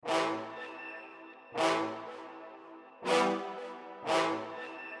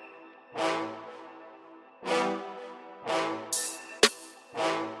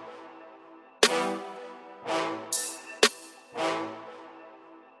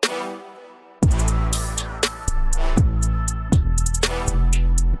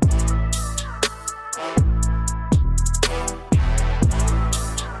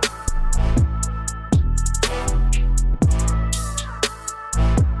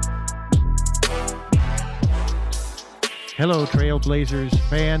Hello, Trailblazers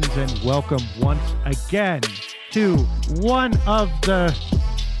fans, and welcome once again to one of the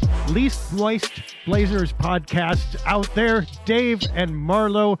least moist Blazers podcasts out there. Dave and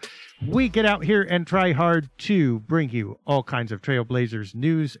Marlo, we get out here and try hard to bring you all kinds of Trailblazers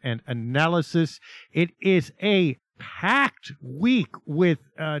news and analysis. It is a packed week with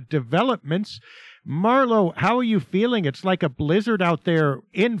developments. Marlo, how are you feeling? It's like a blizzard out there.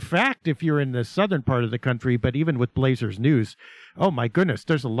 In fact, if you're in the southern part of the country, but even with Blazers news, oh my goodness,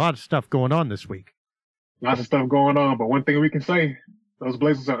 there's a lot of stuff going on this week. Lots of stuff going on, but one thing we can say, those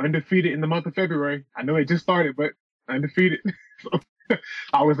Blazers are undefeated in the month of February. I know it just started, but undefeated. So,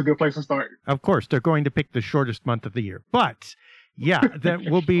 always a good place to start. Of course, they're going to pick the shortest month of the year, but yeah, that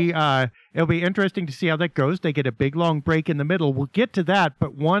will be, it'll be interesting to see how that goes. They get a big, long break in the middle. We'll get to that,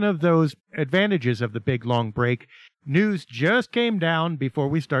 but one of those advantages of the big, long break, news just came down before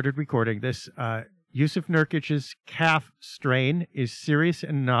we started recording this. Jusuf Nurkic's calf strain is serious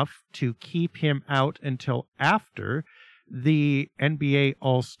enough to keep him out until after the NBA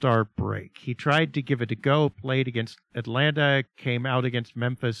All-Star break. He tried to give it a go, played against Atlanta, came out against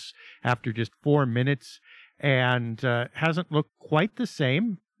Memphis after just 4 minutes, and hasn't looked quite the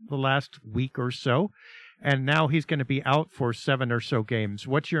same the last week or so. And now he's going to be out for 7 or so games.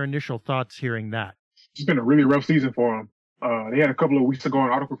 What's your initial thoughts hearing that? It's been a really rough season for him. They had a couple of weeks ago, an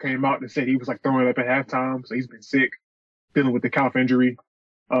article came out that said he was like throwing up at halftime. So he's been sick, dealing with the calf injury.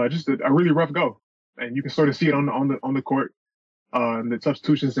 Just a really rough go. And you can sort of see it on the court. The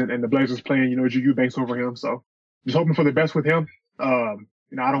substitutions and the Blazers playing, Drew Eubanks over him. So just hoping for the best with him.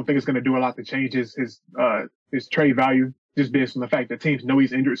 I don't think it's going to do a lot to change his trade value, just based on the fact that teams know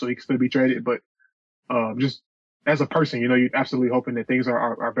he's injured, so he can still be traded. But just as a person, you're absolutely hoping that things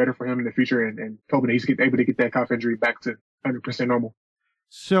are better for him in the future, and hoping that he's able to get that calf injury back to 100% normal.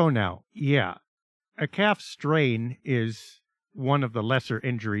 So now, yeah, a calf strain is one of the lesser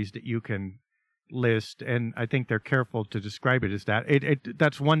injuries that you can list, and I think they're careful to describe it as that.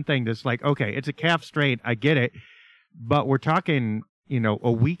 That's one thing that's like, okay, it's a calf strain, I get it, but we're talking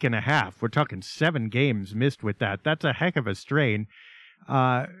a week and a half. We're talking 7 games missed with that. That's a heck of a strain.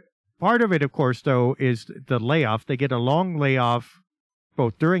 Part of it, of course, though, is the layoff. They get a long layoff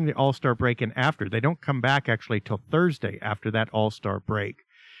both during the All-Star break and after. They don't come back actually till Thursday after that All-Star break.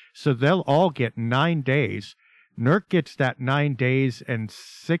 So they'll all get 9 days. Nurk gets that 9 days and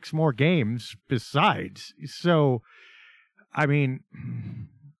 6 more games besides. So, I mean,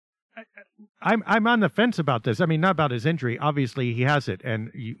 I'm on the fence about this. I mean, not about his injury. Obviously, he has it, and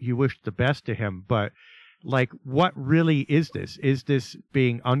you wish the best to him. But, like, what really is this? Is this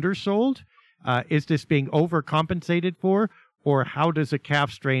being undersold? Is this being overcompensated for? Or how does a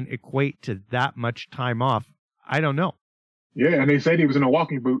calf strain equate to that much time off? I don't know. Yeah, and they said he was in a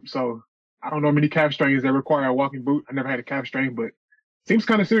walking boot. So I don't know many calf strains that require a walking boot. I never had a calf strain, but it seems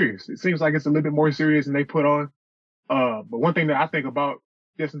kind of serious. It seems like it's a little bit more serious than they put on. But one thing that I think about,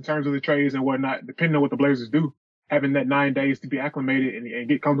 just in terms of the trades and whatnot, depending on what the Blazers do, having that 9 days to be acclimated and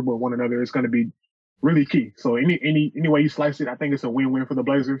get comfortable with one another is going to be really key. So any way you slice it, I think it's a win-win for the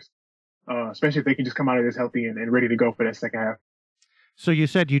Blazers, especially if they can just come out of this healthy and ready to go for that second half. So you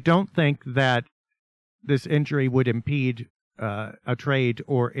said you don't think that this injury would impede a trade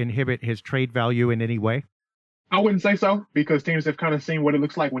or inhibit his trade value in any way? I wouldn't say so, because teams have kind of seen what it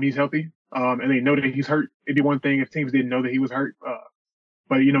looks like when he's healthy, and they know that he's hurt. It'd be one thing if teams didn't know that he was hurt.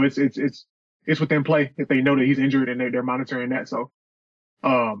 But it's within play if they know that he's injured and they're monitoring that. So,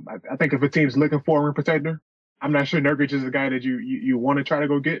 I think if a team's looking for a rim protector, I'm not sure Nurkic is a guy that you want to try to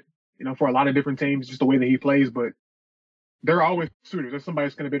go get, for a lot of different teams, just the way that he plays. But there are always suitors. There's somebody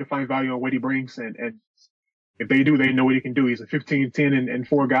that's going to be able to find value on what he brings. And if they do, they know what he can do. He's a 15, 10 and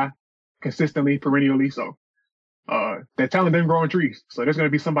 4 guy consistently, perennially. So, that talent doesn't grow on trees. So there's going to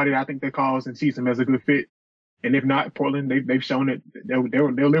be somebody that I think that calls and sees him as a good fit. And if not, Portland, they've shown that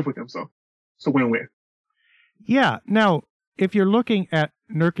they'll live with him. So it's a win-win. Yeah. Now, if you're looking at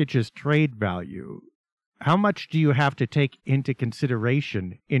Nurkic's trade value, how much do you have to take into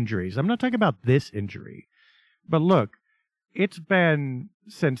consideration injuries? I'm not talking about this injury, but look, it's been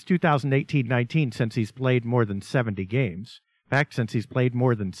since 2018-19 since he's played more than 70 games. In fact, since he's played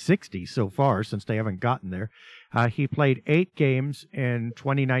more than 60 so far, since they haven't gotten there. He played 8 games in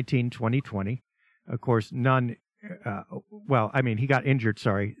 2019-2020. Of course, none, he got injured,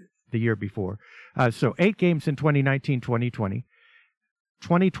 the year before. So 8 games in 2019-2020.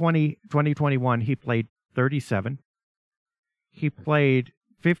 2020-2021, he played 37. He played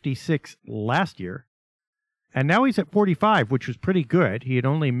 56 last year. And now he's at 45, which was pretty good. He had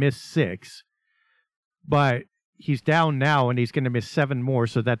only missed 6. But he's down now, and he's going to miss 7 more,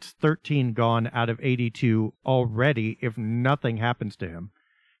 so that's 13 gone out of 82 already if nothing happens to him.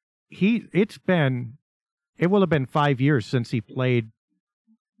 It will have been 5 years since he played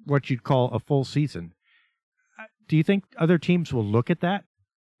what you'd call a full season. Do you think other teams will look at that?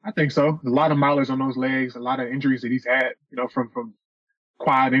 I think so. A lot of mileage on those legs, a lot of injuries that he's had, from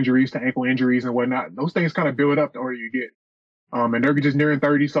quad injuries to ankle injuries and whatnot. Those things kind of build up the older you get. And Nurkic is nearing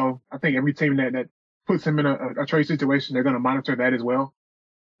 30, so I think every team that puts him in a trade situation, they're going to monitor that as well.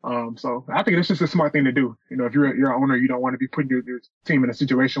 So I think it's just a smart thing to do. If you're an owner, you don't want to be putting your team in a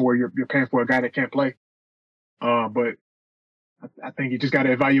situation where you're paying for a guy that can't play. But I think you just got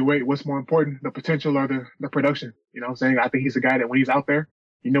to evaluate what's more important, the potential or the production. You know what I'm saying? I think he's a guy that when he's out there,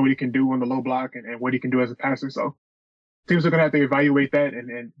 you know what he can do on the low block and what he can do as a passer. So teams are going to have to evaluate that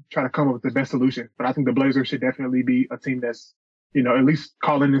and try to come up with the best solution. But I think the Blazers should definitely be a team that's, at least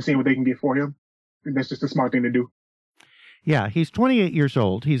calling and seeing what they can get for him. I think that's just a smart thing to do. Yeah, he's 28 years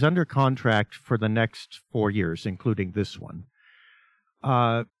old. He's under contract for the next 4 years, including this one.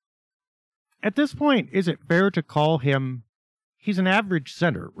 At this point, is it fair to call him, he's an average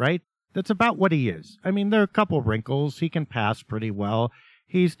center, right? That's about what he is. I mean, there are a couple wrinkles. He can pass pretty well.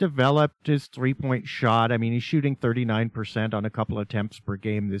 He's developed his three-point shot. I mean, he's shooting 39% on a couple attempts per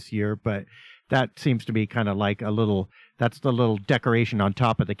game this year, but that seems to be kind of like that's the little decoration on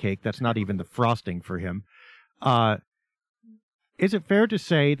top of the cake. That's not even the frosting for him. Is it fair to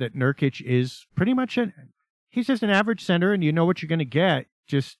say that Nurkic is pretty much he's just an average center, and you know what you're going to get,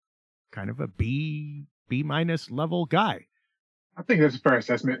 just kind of a B minus level guy? I think that's a fair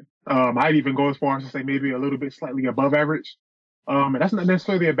assessment. I'd even go as far as to say maybe a little bit slightly above average. And that's not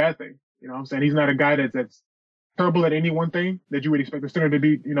necessarily a bad thing. You know what I'm saying? He's not a guy that's terrible at any one thing that you would expect a center to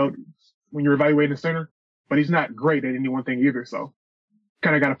be, when you're evaluating a center, but he's not great at any one thing either. So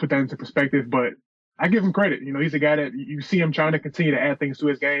kind of got to put that into perspective, but I give him credit. He's a guy that you see him trying to continue to add things to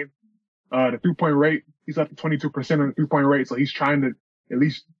his game. The 3-point rate, he's up to 22% on the 3-point rate. So he's trying to at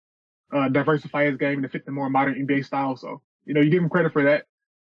least, diversify his game to fit the more modern NBA style. So, you give him credit for that,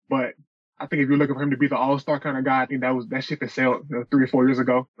 but I think if you're looking for him to be the all-star kind of guy, I think that ship has sailed 3 or 4 years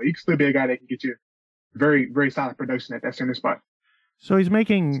ago. But he can still be a guy that can get you very, very solid production at that center spot. So he's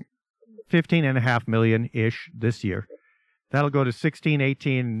making $15.5 million-ish this year. That'll go to 16,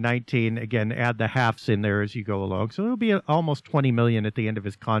 18, 19. Again, add the halves in there as you go along. So it'll be almost $20 million at the end of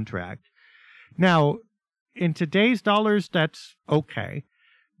his contract. Now, in today's dollars, that's okay.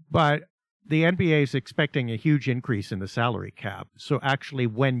 But the NBA is expecting a huge increase in the salary cap. So actually,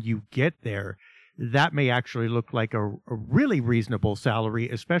 when you get there, that may actually look like a really reasonable salary,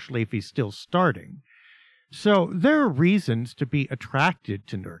 especially if he's still starting. So there are reasons to be attracted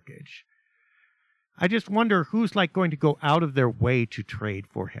to Nurkic. I just wonder who's going to go out of their way to trade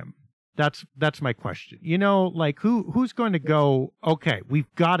for him. That's my question. Who's going to go, okay,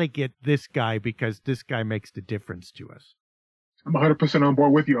 we've got to get this guy because this guy makes the difference to us. I'm 100% on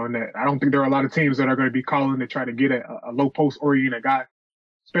board with you on that. I don't think there are a lot of teams that are going to be calling to try to get a low post oriented guy,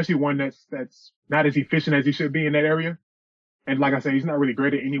 especially one that's not as efficient as he should be in that area. And like I said, he's not really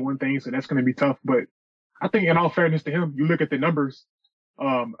great at any one thing, so that's going to be tough. But I think in all fairness to him, you look at the numbers,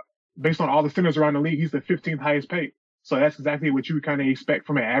 based on all the centers around the league, he's the 15th highest paid. So that's exactly what you would kind of expect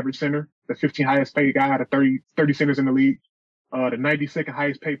from an average center, the 15th highest paid guy out of 30 centers in the league, the 92nd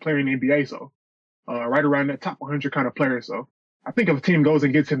highest paid player in the NBA. So, right around that top 100 kind of player. So I think if a team goes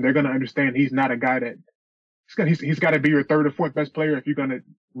and gets him, they're going to understand he's not a guy that he's got to be your third or fourth best player if you're going to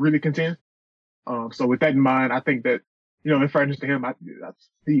really contend. So with that in mind, I think that, in fairness to him,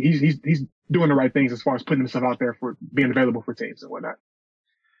 he's doing the right things as far as putting himself out there for being available for teams and whatnot.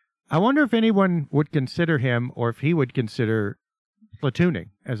 I wonder if anyone would consider him or if he would consider platooning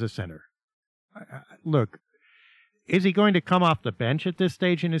as a center. Look, is he going to come off the bench at this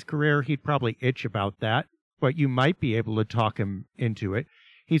stage in his career? He'd probably itch about that, but you might be able to talk him into it.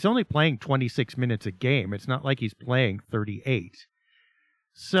 He's only playing 26 minutes a game. It's not like he's playing 38.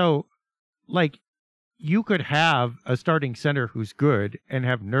 So, you could have a starting center who's good and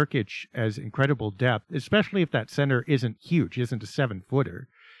have Nurkic as incredible depth, especially if that center isn't huge, isn't a 7-footer.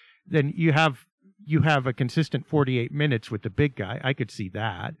 Then you have a consistent 48 minutes with the big guy. I could see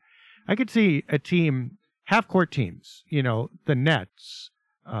that. I could see a team, half-court teams, the Nets,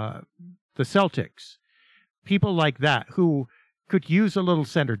 the Celtics, people like that who could use a little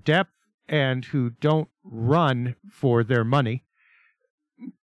center depth and who don't run for their money.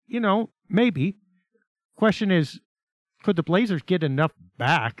 Maybe. Question is, could the Blazers get enough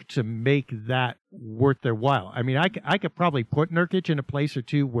back to make that worth their while? I mean, I could probably put Nurkic in a place or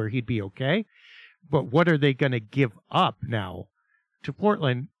two where he'd be okay, but what are they going to give up now to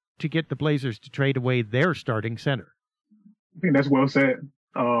Portland to get the Blazers to trade away their starting center. I think that's well said.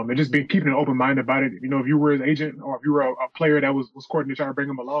 And just keeping an open mind about it. If you were his agent or if you were a player that was courting to try to bring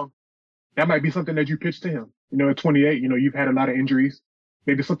him along, that might be something that you pitch to him. At 28, you've had a lot of injuries.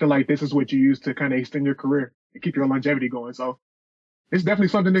 Maybe something like this is what you use to kind of extend your career and keep your longevity going. So it's definitely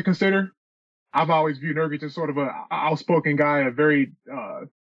something to consider. I've always viewed Nurkic as sort of a outspoken guy, a very, I'm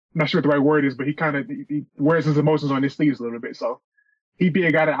not sure what the right word is, but he wears his emotions on his sleeves a little bit. So he'd be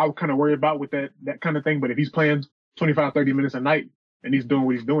a guy that I would kind of worry about with that kind of thing. But if he's playing 25, 30 minutes a night and he's doing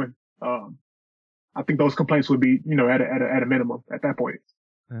what he's doing, I think those complaints would be, at a minimum at that point.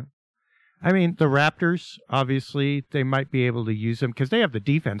 Yeah. I mean, the Raptors, obviously, they might be able to use him because they have the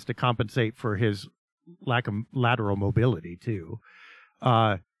defense to compensate for his lack of lateral mobility, too.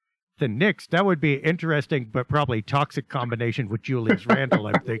 The Knicks, that would be interesting, but probably toxic combination with Julius Randle,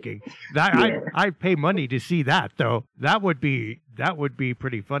 I'm thinking. I'd pay money to see that, though. That would be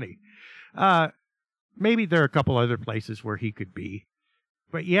pretty funny. Maybe there are a couple other places where he could be.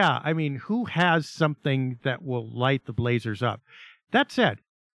 But yeah, I mean, who has something that will light the Blazers up? That said,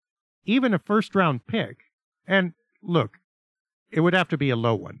 even a first-round pick, and look, it would have to be a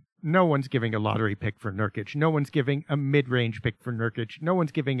low one. No one's giving a lottery pick for Nurkic. No one's giving a mid-range pick for Nurkic. No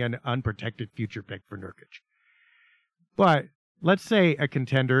one's giving an unprotected future pick for Nurkic. But let's say a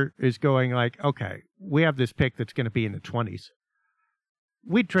contender is going like, okay, we have this pick that's going to be in the 20s.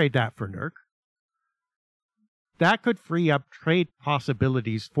 We'd trade that for Nurk. That could free up trade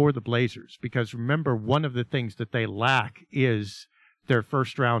possibilities for the Blazers because remember, one of the things that they lack is their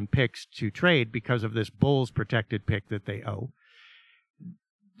first-round picks to trade because of this Bulls protected pick that they owe.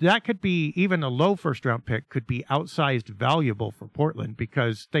 That could be, even a low first-round pick could be outsized valuable for Portland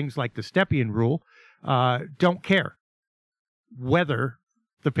because things like the Stepien rule don't care whether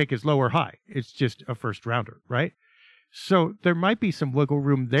the pick is low or high. It's just a first-rounder, right? So there might be some wiggle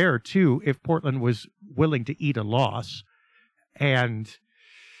room there, too, if Portland was willing to eat a loss and,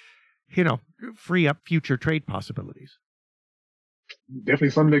 free up future trade possibilities. Definitely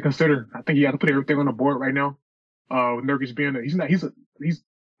something to consider. I think you got to put everything on the board right now. With Nurkic being he's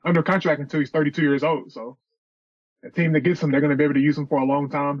under contract until he's 32 years old. So a team that gets him, they're going to be able to use him for a long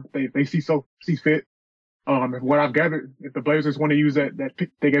time. They see fit. What I've gathered, if the Blazers want to use that pick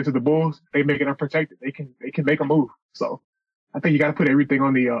they get to the Bulls, they make it unprotected. They can make a move. So I think you got to put everything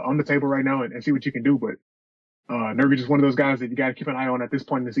on the table right now and see what you can do. But Nurkic is one of those guys that you got to keep an eye on at this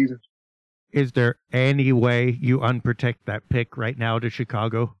point in the season. Is there any way you unprotect that pick right now to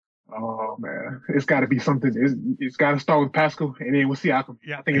Chicago? Oh man, it's got to be something. It's got to start with Pascal and then with Siakam.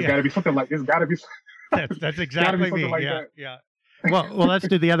 Yeah, I think it's got to be something like this. Got to be. That's exactly me. Like yeah. Well, let's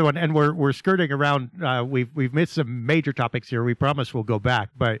do the other one, and we're skirting around. We've missed some major topics here. We promise we'll go back,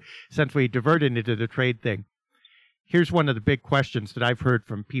 but since we diverted into the trade thing, here's one of the big questions that I've heard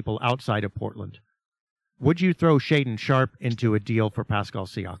from people outside of Portland: would you throw Shaedon Sharpe into a deal for Pascal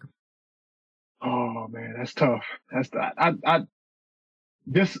Siakam? Oh man, that's tough. I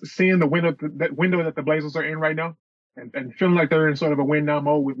just seeing the window that the Blazers are in right now, and feeling like they're in sort of a win now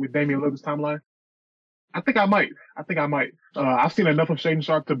mode with Damian Lillard's timeline. I think I might. I've seen enough of Shaedon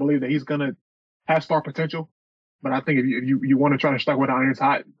Sharpe to believe that he's gonna have star potential. But I think if you want to try to strike with the iron's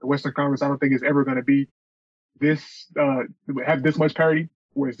hot, the Western Conference, I don't think it's ever going to be have this much parity,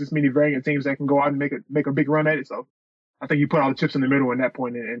 where it's this many variant teams that can go out and make a big run at it. So I think you put all the chips in the middle at that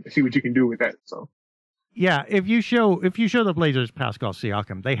point and see what you can do with that. So yeah, if you show the Blazers Pascal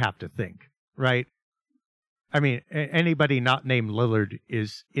Siakam, they have to think, right? I mean, anybody not named Lillard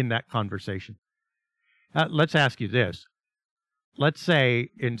is in that conversation. Let's ask you this. Let's say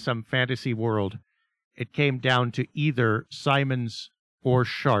in some fantasy world, it came down to either Simons or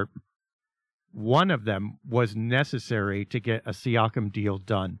Sharpe. One of them was necessary to get a Siakam deal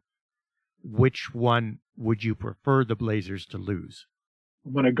done. Which one would you prefer the Blazers to lose?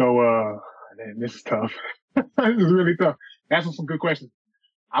 I'm going to go, man, this is tough. This is really tough. That's some good questions.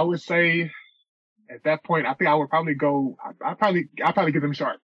 I would say at that point, I think I would probably go, I'd probably give them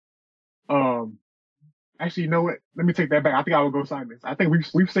Sharpe. Actually, you know what? Let me take that back. I think I would go Simons. I think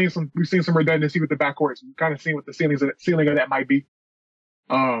we've seen some redundancy with the backcourts. We've kind of seen what the ceiling of that might be.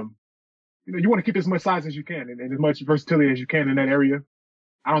 You want to keep as much size as you can and as much versatility as you can in that area.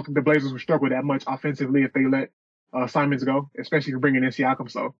 I don't think the Blazers would struggle that much offensively if they let Simons go, especially for bringing in Siakam.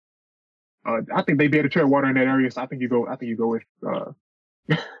 So I think they'd be able to tread water in that area. So I think you go with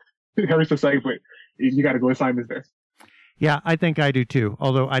it hurts to say, but you got to go with Simons there. Yeah, I think I do too.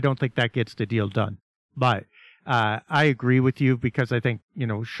 Although I don't think that gets the deal done. But I agree with you because I think,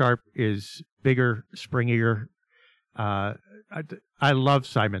 Sharpe is bigger, springier. I love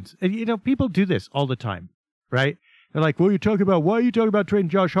Simons. And, people do this all the time, right? They're like, well, why are you talking about trading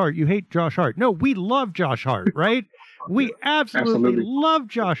Josh Hart? You hate Josh Hart. No, we love Josh Hart, right? We absolutely love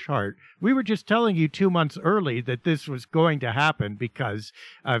Josh Hart. We were just telling you 2 months early that this was going to happen because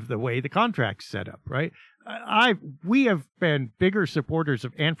of the way the contract's set up, right? We have been bigger supporters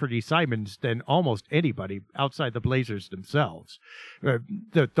of Anthony Simons than almost anybody outside the Blazers themselves.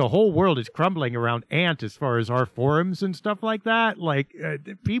 The whole world is crumbling around Ant as far as our forums and stuff like that. Like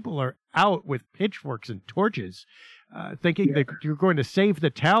people are out with pitchforks and torches, thinking that you're going to save the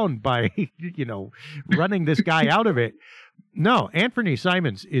town by running this guy out of it. No, Anthony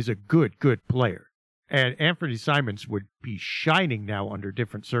Simons is a good player. And Anthony Simons would be shining now under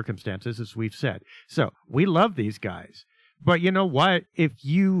different circumstances, as we've said. So we love these guys. But you know what? If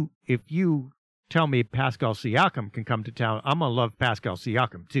you tell me Pascal Siakam can come to town, I'm going to love Pascal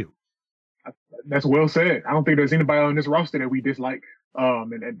Siakam too. That's well said. I don't think there's anybody on this roster that we dislike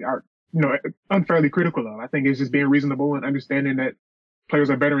and are unfairly critical of. I think it's just being reasonable and understanding that players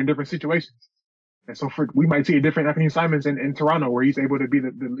are better in different situations. And so we might see a different Anthony Simons in Toronto where he's able to be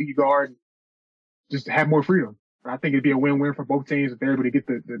the lead guard, just have more freedom. I think it'd be a win-win for both teams if they're able to get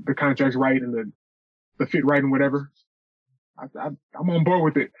the contracts right and the fit right and whatever. I'm on board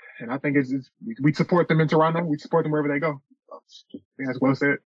with it. And I think we support them in Toronto. We support them wherever they go. I think that's well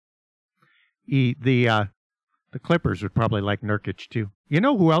said. The Clippers would probably like Nurkic too. You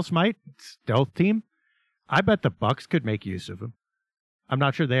know who else might? Stealth team. I bet the Bucks could make use of him. I'm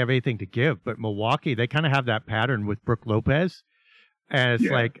not sure they have anything to give, but Milwaukee, they kind of have that pattern with Brook Lopez. And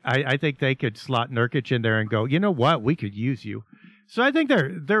it's like, I think they could slot Nurkic in there and go, you know what? We could use you. So I think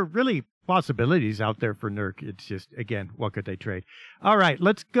there are really possibilities out there for Nurk. It's just, again, what could they trade? All right,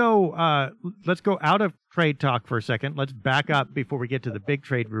 let's go out of trade talk for a second. Let's back up before we get to the big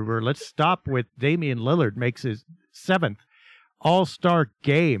trade rumor. Let's stop with Damian Lillard makes his 7th All-Star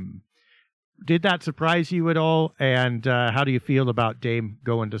game. Did that surprise you at all? And how do you feel about Dame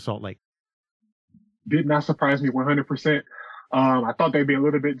going to Salt Lake? Did not surprise me 100%. I thought there'd be a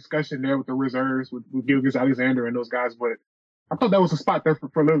little bit of discussion there with the reserves, with Gilgeous-Alexander and those guys, but I thought that was a spot there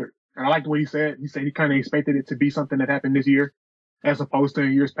for Lillard. And I liked what he said. He said he kind of expected it to be something that happened this year as opposed to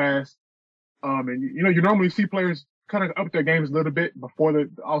in years past. And you normally see players kind of up their games a little bit before the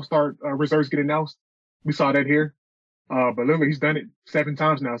All-Star reserves get announced. We saw that here. But Lillard, he's done it 7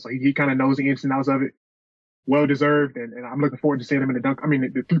 times now, so he kind of knows the ins and outs of it. Well deserved. And I'm looking forward to seeing him in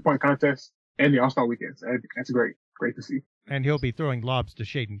the 3-point contest and the All-Star weekends. That's great to see. And he'll be throwing lobs to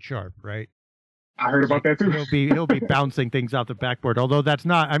Shaedon Sharpe, right? I heard about that too. He'll be bouncing things out the backboard. Although that's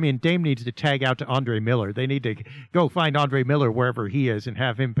not. I mean, Dame needs to tag out to Andre Miller. They need to go find Andre Miller wherever he is and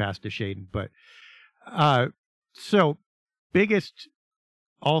have him pass to Shaedon. But so biggest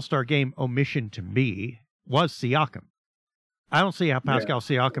All-Star game omission to me was Siakam. I don't see how Pascal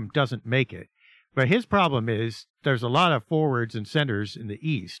Siakam doesn't make it. But his problem is there's a lot of forwards and centers in the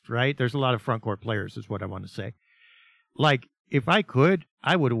East, right? There's a lot of front court players, is what I want to say. Like, if I could,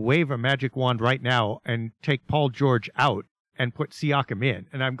 I would wave a magic wand right now and take Paul George out and put Siakam in.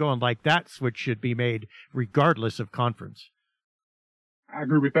 And I'm going like that switch should be made regardless of conference. I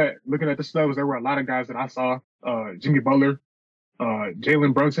agree with that. Looking at the snubs, there were a lot of guys that I saw. Jimmy Butler,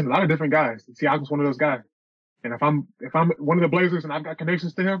 Jalen Brunson, a lot of different guys. Siakam's one of those guys. And if I'm one of the Blazers and I've got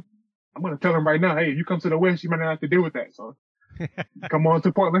connections to him, I'm going to tell him right now, hey, if you come to the West, you might not have to deal with that. So come on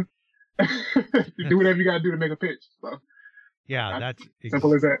to Portland. Do whatever you got to do to make a pitch. So yeah, that's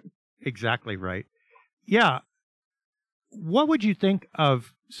simple as that. Exactly right. Yeah. What would you think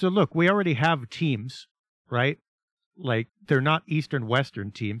of? So look, we already have teams, right? Like they're not Eastern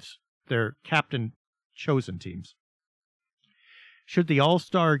Western teams. They're captain chosen teams. Should the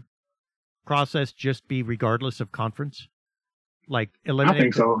All-Star process just be regardless of conference? Like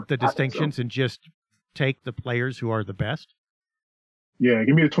eliminate the distinctions and just take the players who are the best? Yeah,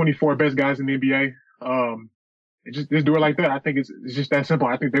 give me the 24 best guys in the NBA. Just do it like that. I think it's just that simple.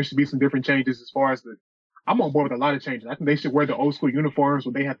 I think there should be some different changes as far as I'm on board with a lot of changes. I think they should wear the old school uniforms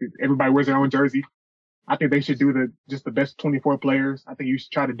where everybody wears their own jersey. I think they should do the best 24 players. I think you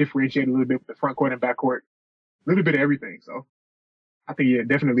should try to differentiate a little bit with the front court and back court. A little bit of everything. So I think,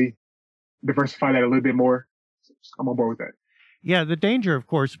 definitely diversify that a little bit more. I'm on board with that. Yeah, the danger, of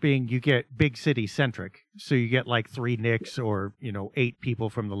course, being you get big city centric. So you get like 3 Knicks or, 8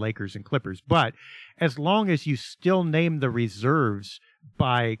 people from the Lakers and Clippers. But as long as you still name the reserves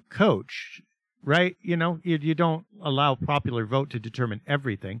by coach, right? You don't allow popular vote to determine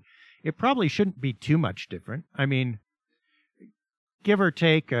everything. It probably shouldn't be too much different. I mean, give or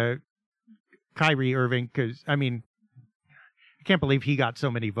take Kyrie Irving, because, I can't believe he got so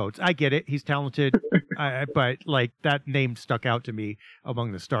many votes. I get it. He's talented. But like that name stuck out to me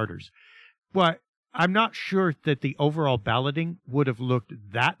among the starters. But I'm not sure that the overall balloting would have looked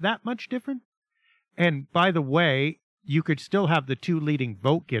that much different. And by the way, you could still have the 2 leading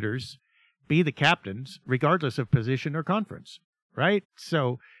vote getters be the captains, regardless of position or conference, right?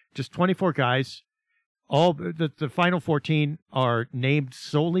 So just 24 guys. All the final 14 are named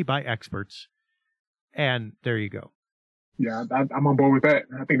solely by experts. And there you go. Yeah, I'm on board with that.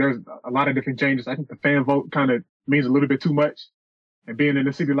 I think there's a lot of different changes. I think the fan vote kind of means a little bit too much. And being in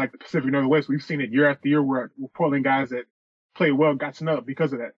a city like the Pacific Northwest, we've seen it year after year where we're pulling guys that play well got snubbed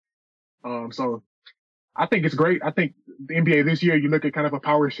because of that. So I think it's great. I think the NBA this year, you look at kind of a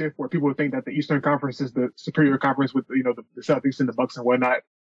power shift where people would think that the Eastern Conference is the superior conference with, the Celtics and the Bucks and whatnot.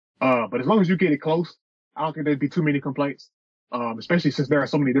 But as long as you get it close, I don't think there'd be too many complaints. Especially since there are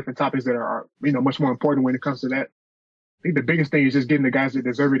so many different topics that are, much more important when it comes to that. I think the biggest thing is just getting the guys that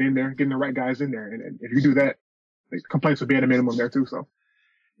deserve it in there, getting the right guys in there. And if you do that, the complaints will be at a minimum there too. So,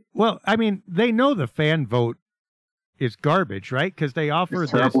 well, I mean, they know the fan vote is garbage, right? Because they offer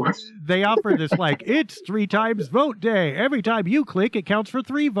this like, it's 3 times vote day. Every time you click, it counts for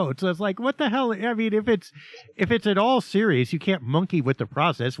 3 votes. So it's like, what the hell? I mean, if it's at all serious, you can't monkey with the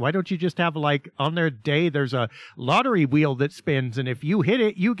process. Why don't you just have, like, on their day, there's a lottery wheel that spins, and if you hit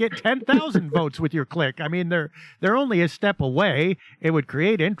it, you get 10,000 votes with your click. I mean, they're only a step away. It would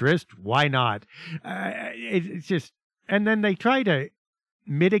create interest. Why not? It's just, and then they try to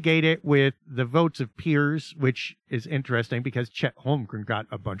mitigate it with the votes of peers, which is interesting because Chet Holmgren got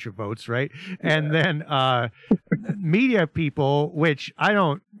a bunch of votes, right? Yeah. And then media people, which I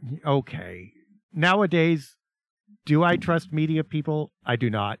don't, okay. Nowadays, do I trust media people? I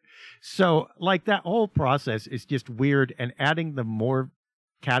do not. So, like, that whole process is just weird, and adding the more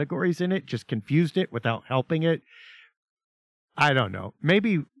categories in it just confused it without helping it. I don't know.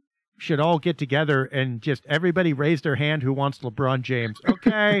 Maybe should all get together and just everybody raise their hand who wants LeBron James.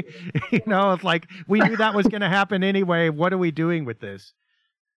 Okay. It's like, we knew that was going to happen anyway. What are we doing with this?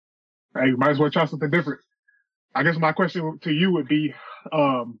 Hey, you might as well try something different. I guess my question to you would be,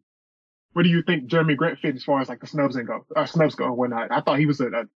 where do you think Jeremy Grant fit as far as like the snubs go and whatnot? I thought he was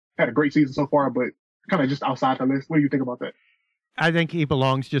had a great season so far, but kind of just outside the list. What do you think about that? I think he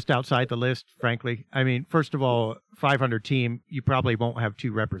belongs just outside the list, frankly. I mean, first of all, 500 team, you probably won't have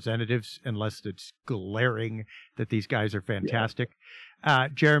 2 representatives unless it's glaring that these guys are fantastic. Yeah.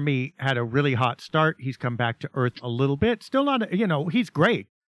 Jeremy had a really hot start. He's come back to earth a little bit. Still not, he's great.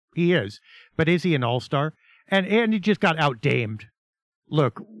 He is. But is he an all-star? And he just got outdamed.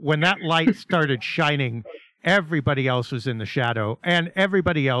 Look, when that light started shining, everybody else was in the shadow, and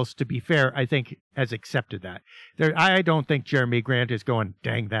everybody else, to be fair, I think has accepted that. I don't think Jeremy Grant is going,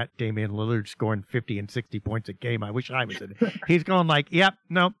 dang, that Damian Lillard scoring 50 and 60 points a game. I wish I was in it. He's going like, yep,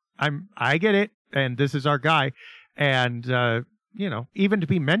 no, I get it, and this is our guy. And, even to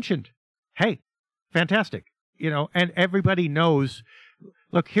be mentioned, hey, fantastic. And everybody knows,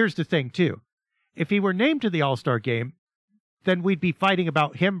 look, here's the thing, too. If he were named to the All-Star game, then we'd be fighting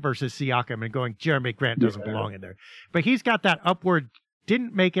about him versus Siakam and going, Jeremy Grant doesn't belong in there. But he's got that upward,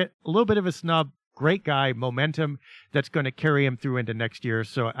 didn't make it, a little bit of a snub, great guy, momentum that's going to carry him through into next year.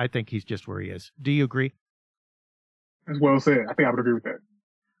 So I think he's just where he is. Do you agree? That's well said. I think I would agree with that.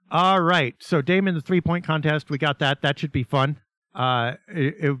 All right. So Dame in the 3-point contest, we got that. That should be fun.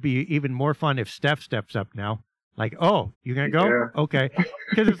 It would be even more fun if Steph steps up now. Like, oh, you're going to go? Yeah. Okay.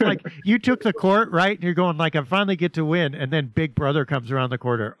 Because it's like, you took the court, right? And you're going like, I finally get to win. And then Big Brother comes around the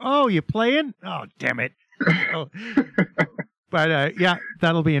corner. Oh, you playing? Oh, damn it. But yeah,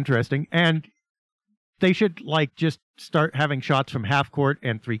 that'll be interesting. And they should like just start having shots from half court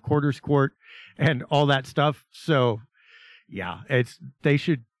and 3/4 court and all that stuff. So yeah, they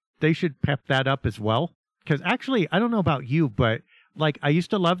should pep that up as well. Because actually, I don't know about you, but like, I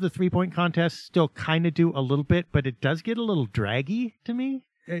used to love the 3-point contest, still kind of do a little bit, but it does get a little draggy to me.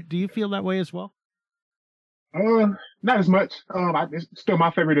 Do you feel that way as well? Not as much. It's still my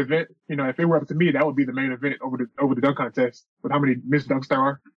favorite event. If it were up to me, that would be the main event over the dunk contest with how many missed dunks there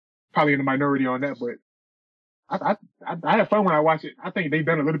are. Probably in the minority on that, but I have fun when I watch it. I think they've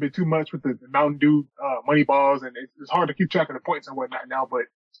done a little bit too much with the Mountain Dew, money balls, and it's hard to keep track of the points and whatnot now, but,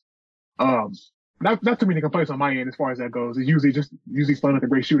 not too many complaints on my end as far as that goes. It's usually fun if the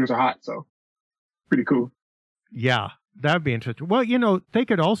great shooters are hot, so pretty cool. Yeah, that'd be interesting. Well, they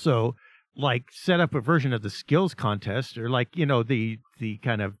could also like set up a version of the skills contest, or like, the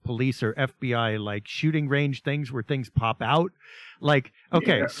kind of police or FBI like shooting range things where things pop out. Like,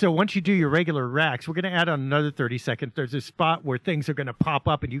 okay, So once you do your regular racks, we're going to add on another 30 seconds. There's a spot where things are going to pop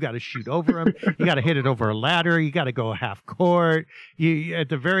up and you got to shoot over them. You got to hit it over a ladder. You got to go half court. You at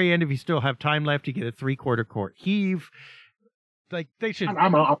the very end, if you still have time left, you get a 3/4 court heave. Like, they should. I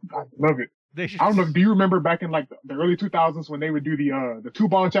love it. They I don't know. Do you remember back in like the early 2000s when they would do the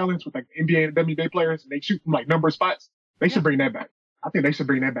 2-ball challenge with like NBA and WNBA players and they shoot from like number spots? They should bring that back. I think they should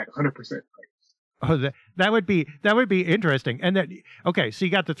bring that back 100%. Oh, that would be interesting. And that okay, so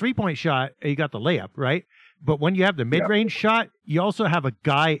you got the 3-point shot, you got the layup, right? But when you have the mid-range shot, you also have a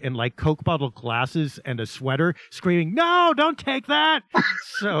guy in like Coke bottle glasses and a sweater screaming, "No, don't take that!"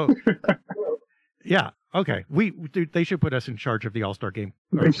 So, yeah, okay, they should put us in charge of the All-Star game,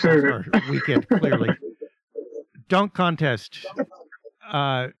 or All-Star weekend. Clearly, dunk contest.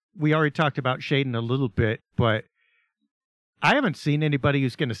 We already talked about Shaedon a little bit, but I haven't seen anybody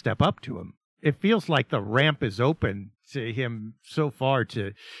who's going to step up to him. It feels like the ramp is open to him so far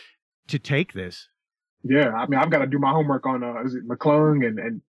to take this. Yeah, I mean, I've got to do my homework on is it McClung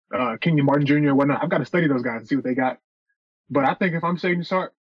and Kenyon Martin Jr. and whatnot. I've got to study those guys and see what they got. But I think if I'm Shaedon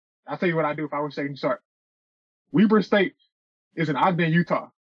Sharpe, I'll tell you what I do if I was Shaedon Sharpe. Weber State is in Ogden, Utah.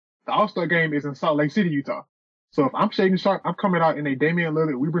 The All-Star game is in Salt Lake City, Utah. So if I'm Shaedon Sharpe, I'm coming out in a Damian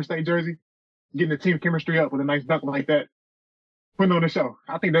Lillard Weber State jersey, getting the team chemistry up with a nice dunk like that, putting on the show.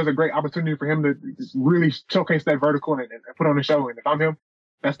 I think there's a great opportunity for him to just really showcase that vertical and put on the show. And if I'm him,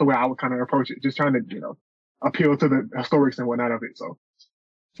 that's the way I would kind of approach it. Just trying to, appeal to the historics and whatnot of it. So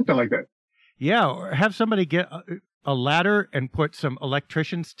something like that. Yeah. Or have somebody get a ladder and put some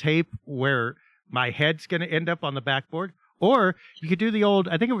electrician's tape where my head's going to end up on the backboard. Or you could do the old,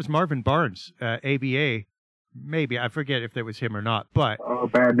 I think it was Marvin Barnes, ABA. Maybe. I forget if that was him or not. But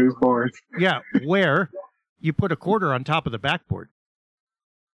bad news Barnes. Yeah. Where you put a quarter on top of the backboard.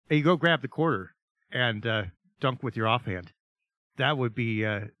 And you go grab the quarter and dunk with your offhand. That would be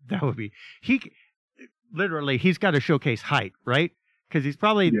he's got to showcase height, right? Because he's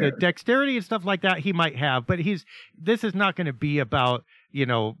probably the dexterity and stuff like that he might have, but this is not going to be about,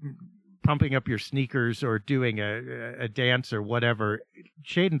 pumping up your sneakers or doing a dance or whatever.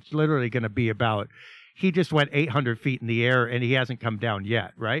 Shaedon's literally going to be about, he just went 800 feet in the air and he hasn't come down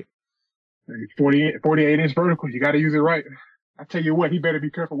yet, right? 48-inch vertical. You got to use it right. I tell you what, he better be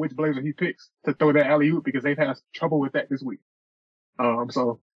careful which Blazer he picks to throw that alley-oop because they've had trouble with that this week.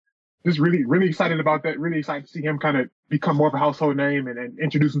 So just really, really excited about that. Really excited to see him kind of become more of a household name and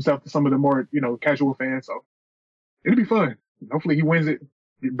introduce himself to some of the more, casual fans. So it'll be fun. Hopefully he wins it.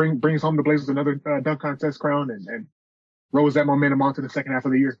 Brings home the Blazers another dunk contest crown and rolls that momentum on to the second half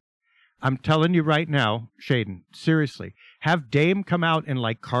of the year. I'm telling you right now, Shaedon, seriously, have Dame come out in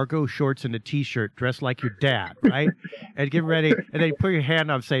like cargo shorts and a t-shirt dressed like your dad, right? And get ready. And then you put your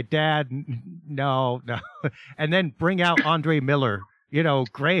hand up and say, "Dad, no." And then bring out Andre Miller,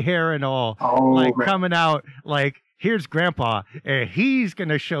 gray hair and all, coming out like, "Here's Grandpa, and he's going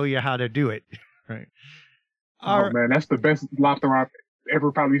to show you how to do it." Right. Man, that's the best lobster I've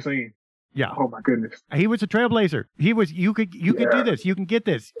ever probably seen. Yeah. Oh my goodness. He was a trailblazer. You could do this. You can get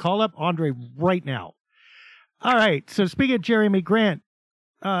this. Call up Andre right now. All right. So speaking of Jeremy Grant,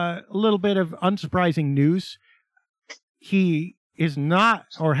 a little bit of unsurprising news. He is not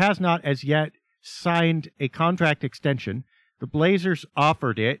or has not as yet signed a contract extension. The Blazers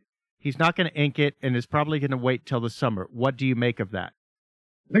offered it. He's not going to ink it and is probably going to wait till the summer. What do you make of that?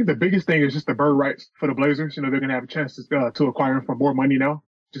 I think the biggest thing is just the bird rights for the Blazers. They're going to have a chance to acquire him for more money now,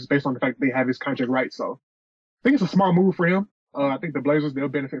 just based on the fact that they have his contract rights. So I think it's a smart move for him. I think the Blazers, they'll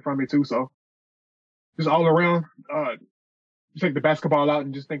benefit from it too. So just all around, take the basketball out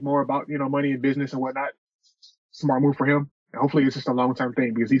and just think more about, money and business and whatnot. Smart move for him. And hopefully it's just a long-term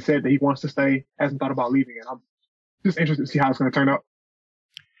thing because he said that he wants to stay, hasn't thought about leaving. And I'm just interested to see how it's going to turn out.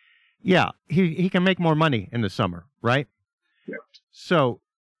 Yeah, he can make more money in the summer, right? Yeah. So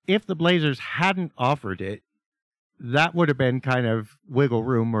if the Blazers hadn't offered it, that would have been kind of wiggle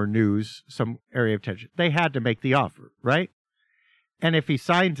room or news, some area of tension. They had to make the offer, right? And if he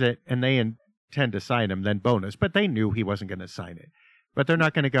signs it and they intend to sign him, then bonus. But they knew he wasn't going to sign it. But they're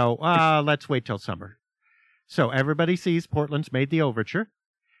not going to go, let's wait till summer. So everybody sees Portland's made the overture.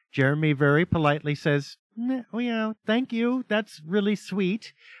 Jeremy very politely says, thank you. That's really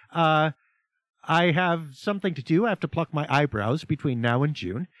sweet. I have something to do. I have to pluck my eyebrows between now and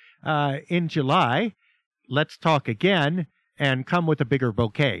June. In July, let's talk again and come with a bigger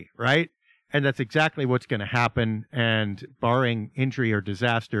bouquet, right? And that's exactly what's going to happen. And barring injury or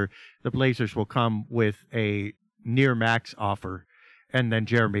disaster, the Blazers will come with a near max offer, and then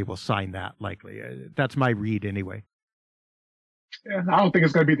Jeremy will sign that likely. That's my read anyway. Yeah, I don't think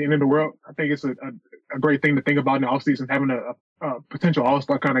it's going to be the end of the world. I think it's a great thing to think about in the offseason, having a potential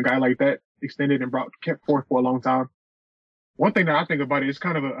all-star kind of guy like that extended and kept forth for a long time. One thing that I think about it is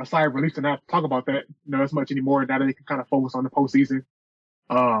kind of a sigh of relief to not talk about that, as much anymore. Now that they can kind of focus on the postseason.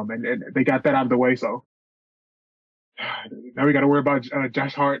 And they got that out of the way. So now we got to worry about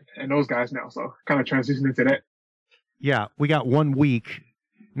Josh Hart and those guys now. So kind of transition into that. Yeah, we got 1 week.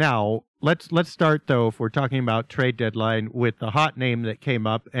 Now, let's start, though, if we're talking about trade deadline, with the hot name that came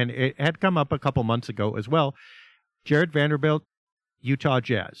up, and it had come up a couple months ago as well. Jared Vanderbilt, Utah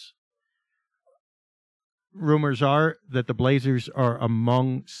Jazz. Rumors are that the Blazers are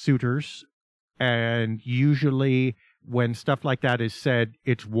among suitors, and usually when stuff like that is said,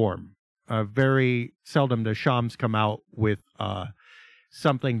 it's warm. Very seldom does Shams come out with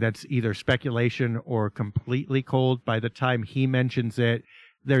something that's either speculation or completely cold. By the time he mentions it,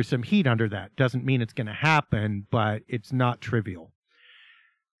 there's some heat under that. Doesn't mean it's going to happen, but it's not trivial.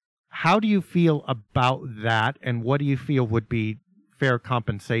 How do you feel about that, and what do you feel would be fair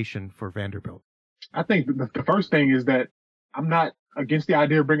compensation for Vanderbilt? I think the first thing is that I'm not against the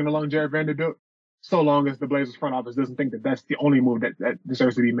idea of bringing along Jared Vanderbilt, so long as the Blazers front office doesn't think that that's the only move that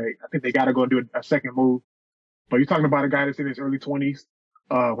deserves to be made. I think they got to go and do a second move. But you're talking about a guy that's in his early 20s.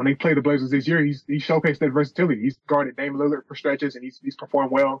 When they played the Blazers this year, he showcased that versatility. He's guarded Dame Lillard for stretches, and he's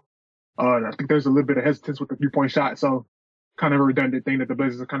performed well. I think there's a little bit of hesitance with the 3-point shot, so kind of a redundant thing that the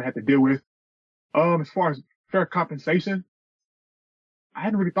Blazers kind of had to deal with. As far as fair compensation, I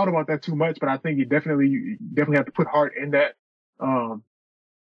hadn't really thought about that too much, but I think you definitely have to put heart in that.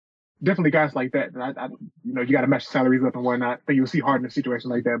 Definitely guys like that. You got to match salaries up and whatnot. I think you'll see Hart in a situation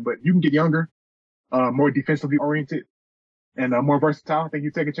like that, but you can get younger, more defensively oriented, and more versatile. I think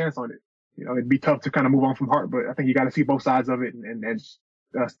you take a chance on it. It'd be tough to kind of move on from Hart, but I think you got to see both sides of it and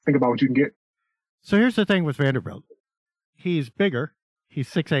think about what you can get. So here's the thing with Vanderbilt. He's bigger. He's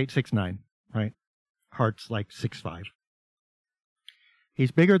 6'8", 6'9", right? Hart's like 6'5".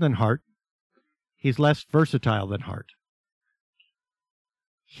 He's bigger than Hart. He's less versatile than Hart.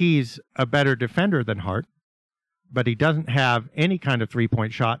 He's a better defender than Hart, but he doesn't have any kind of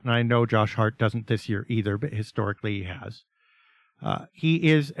 3-point shot, and I know Josh Hart doesn't this year either, but historically he has. He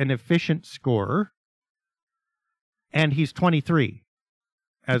is an efficient scorer, and he's 23,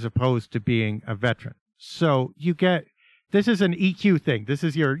 as opposed to being a veteran. So you get, this is an EQ thing. This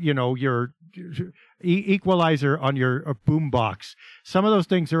is your equalizer on your boombox. Some of those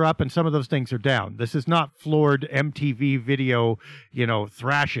things are up and some of those things are down. This is not floored MTV video,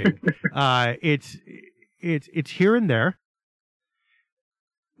 thrashing. It's here and there.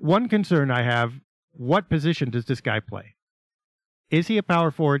 One concern I have, what position does this guy play? Is he a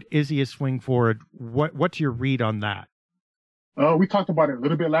power forward? Is he a swing forward? What's your read on that? We talked about it a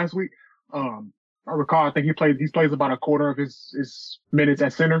little bit last week. I recall, I think he plays about a quarter of his minutes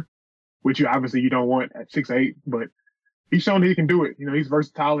at center, which you obviously don't want at 6'8", but he's shown that he can do it. He's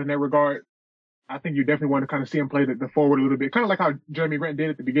versatile in that regard. I think you definitely want to kind of see him play the forward a little bit, kind of like how Jeremy Grant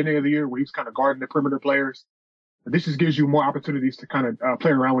did at the beginning of the year, where he was kind of guarding the perimeter players. But this just gives you more opportunities to kind of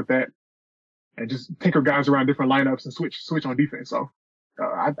play around with that and just tinker guys around different lineups and switch on defense. So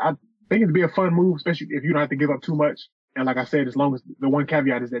I think it'd be a fun move, especially if you don't have to give up too much. And like I said, as long as the one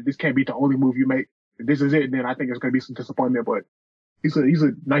caveat is that this can't be the only move you make. If this is it, then I think there's going to be some disappointment. But he's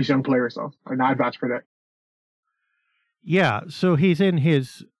a nice young player, so I'd vouch for that. Yeah, so he's in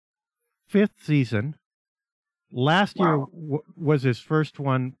his 5th season. Last year was his first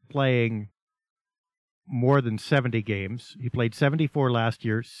one playing more than 70 games. He played 74 last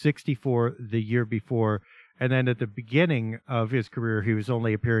year, 64 the year before, and then at the beginning of his career, he was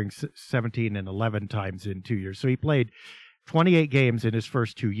only appearing 17 and 11 times in 2 years. So he played 28 games in his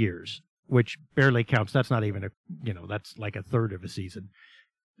first 2 years, which barely counts. That's not even that's like a third of a season.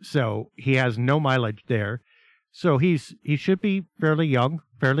 So he has no mileage there. So he should be fairly young,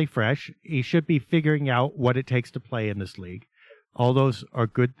 fairly fresh. He should be figuring out what it takes to play in this league. All those are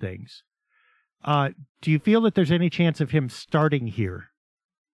good things. Do you feel that there's any chance of him starting here?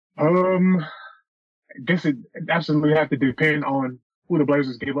 I guess it absolutely have to depend on who the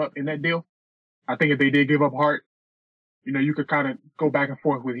Blazers gave up in that deal. I think if they did give up Hart, you could kind of go back and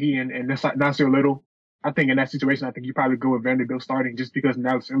forth with he and Nasir Little. I think in that situation, I think you probably go with Vanderbilt starting just because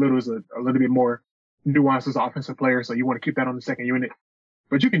Nasir Little is a little bit more nuanced as an offensive player, so you want to keep that on the second unit.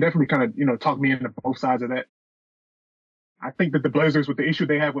 But you can definitely kind of, talk me into both sides of that. I think that the Blazers, with the issue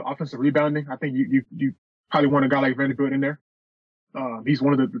they have with offensive rebounding, I think you probably want a guy like Vanderbilt in there. He's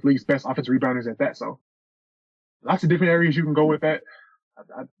one of the league's best offensive rebounders at that. So lots of different areas you can go with that.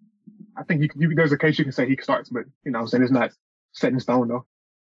 I think there's a case you can say he starts, but I'm saying it's not set in stone though.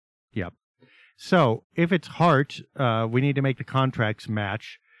 Yep. So if it's Hart, we need to make the contracts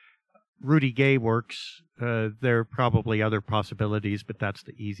match. Rudy Gay works. There are probably other possibilities, but that's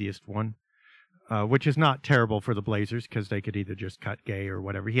the easiest one, which is not terrible for the Blazers because they could either just cut Gay or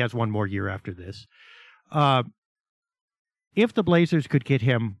whatever. He has one more year after this. If the Blazers could get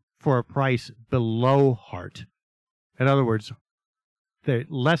him for a price below Hart, In other words, they're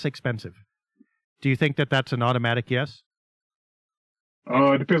less expensive. Do you think that that's an automatic yes?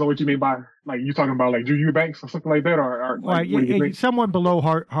 It depends on what you mean by, like, you talking about like Drew Eubanks or something like that, or Well, like, what do you think? someone below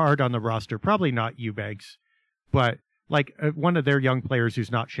hard on the roster, probably not Eubanks, but like one of their young players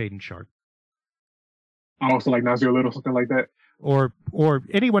who's not Shaden Sharp. Also, like Nasir Little, something like that. Or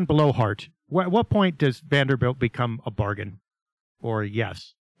anyone below Hart. What point does Vanderbilt become a bargain or a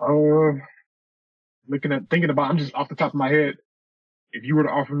yes? Thinking about, I'm just off the top of my head. If you were to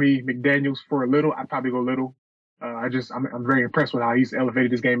offer me McDaniels for a Little, I'd probably go Little. I'm very impressed with how he's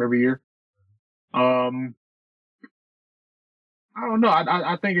elevated his game every year. I don't know.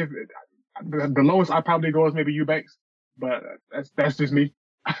 I think if the lowest I'd probably go is maybe Eubanks, but that's just me.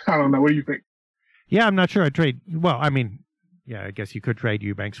 I don't know. What do you think? Yeah, I'm not sure I'd trade. Well, I mean, yeah, I guess you could trade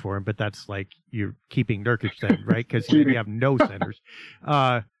Eubanks for him, but that's like you're keeping Nurkic then, right? Because then you have no centers.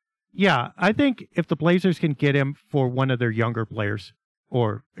 Yeah, I think if the Blazers can get him for one of their younger players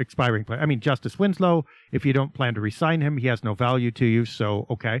or expiring players, I mean, Justice Winslow, if you don't plan to re-sign him, he has no value to you, so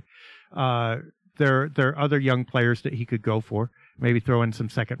okay. There are other young players that he could go for, maybe throw in some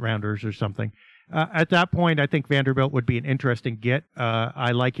second rounders or something. At that point, I think Vanderbilt would be an interesting get.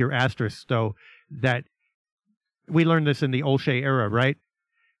 I like your asterisk, though, that we learned this in the Olshey era, right?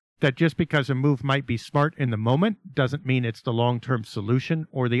 That just because a move might be smart in the moment doesn't mean it's the long-term solution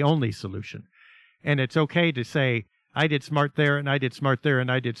or the only solution. And it's okay to say, I did smart there, and I did smart there,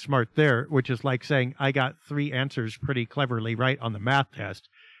 and I did smart there, which is like saying, I got 3 answers pretty cleverly right on the math test.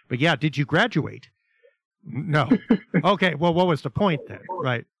 But yeah, did you graduate? No. Okay, well, what was the point then?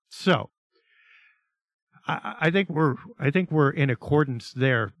 Right. So I think we're in accordance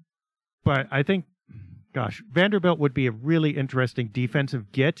there. But I think, gosh, Vanderbilt would be a really interesting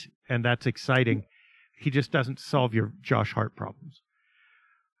defensive get, and that's exciting. He just doesn't solve your Josh Hart problems.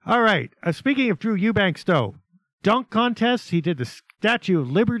 All right. Speaking of Drew Eubanks, though, dunk contests, he did the Statue of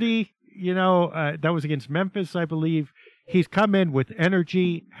Liberty. You know, that was against Memphis, I believe. He's come in with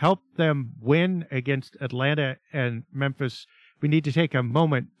energy, helped them win against Atlanta and Memphis. We need to take a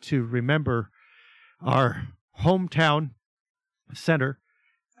moment to remember our hometown center.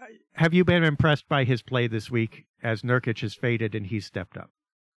 Have you been impressed by his play this week as Nurkic has faded and he's stepped up?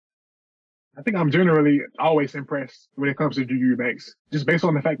 I think I'm generally always impressed when it comes to Drew Eubanks, just based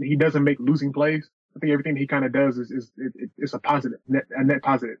on the fact that he doesn't make losing plays. I think everything he kind of does is a positive, a net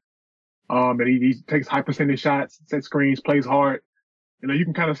positive. And he takes high percentage shots, sets screens, plays hard. You know, you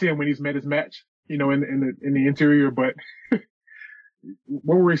can kind of see him when he's met his match, you know, in the interior. But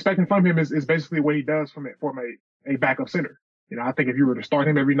what we're expecting from him is basically what he does from a backup center. You know, I think if you were to start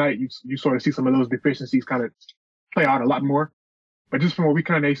him every night, you sort of see some of those deficiencies kind of play out a lot more. But just from what we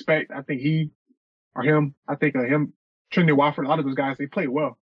kind of expect, I think him, Trinity Wofford, a lot of those guys, they played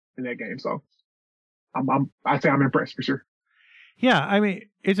well in that game. So I'd say I'm impressed for sure. Yeah, I mean,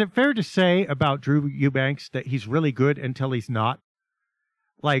 is it fair to say about Drew Eubanks that he's really good until he's not?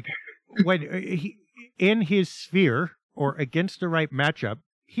 Like, when he in his sphere or against the right matchup,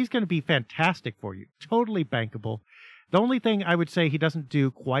 he's going to be fantastic for you. Totally bankable. The only thing I would say he doesn't do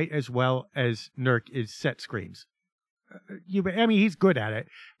quite as well as Nurk is set screens. I mean, he's good at it.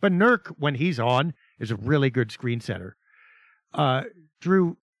 But Nurk, when he's on, is a really good screen setter.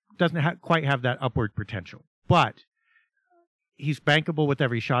 Drew doesn't quite have that upward potential. But he's bankable with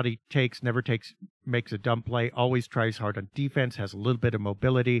every shot he takes, makes a dumb play, always tries hard on defense, has a little bit of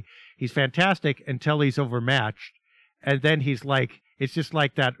mobility. He's fantastic until he's overmatched. And then he's like, it's just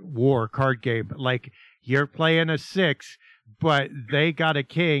like that war card game. Like, you're playing a 6, but they got a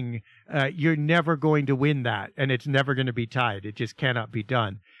king. You're never going to win that, and it's never going to be tied. It just cannot be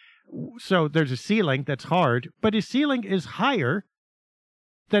done. So there's a ceiling that's hard, but his ceiling is higher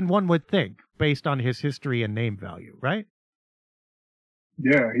than one would think based on his history and name value, right?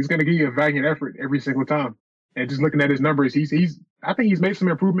 Yeah, he's going to give you a valiant effort every single time. And just looking at his numbers, I think he's made some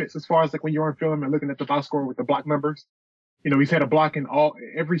improvements as far as like when you're on film and looking at the box score with the block numbers. You know, he's had a block in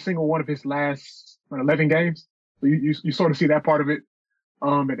every single one of his last 11 games. So you sort of see that part of it.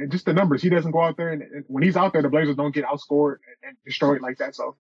 And just the numbers, he doesn't go out there and when he's out there, the Blazers don't get outscored and destroyed like that.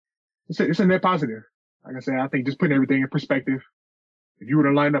 So it's a net positive. Like I said, I think just putting everything in perspective. If you were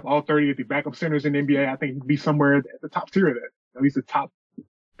to line up all 30 of the backup centers in the NBA, I think he'd be somewhere at the top tier of that. At least the top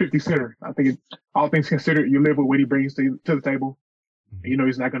 50 center. I think all things considered, you live with what he brings to the table. And you know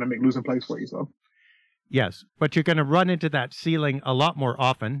he's not going to make losing plays for you. So yes, but you're going to run into that ceiling a lot more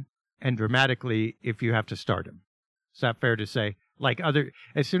often and dramatically if you have to start him. Is that fair to say? Like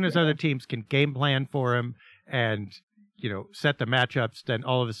as soon as other teams can game plan for him and, you know, set the matchups, then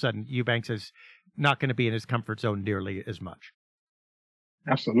all of a sudden Eubanks is not going to be in his comfort zone nearly as much.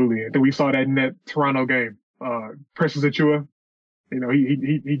 Absolutely. I think we saw that in that Toronto game. Precious Achua. You know,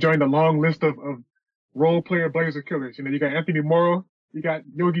 he joined a long list of role player Blazer killers. You know, you got Anthony Morrow, you got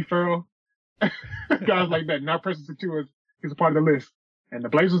Yogi Ferrell, guys like that. Now Precious Achua is a part of the list. And the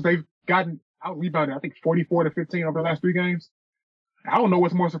Blazers, they've gotten out rebounded, I think 44-15 over the last 3 games. I don't know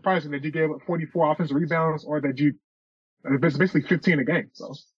what's more surprising, that you gave up 44 offensive rebounds or that it's basically 15 a game.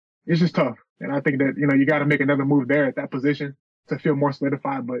 So it's just tough. And I think that, you know, you got to make another move there at that position to feel more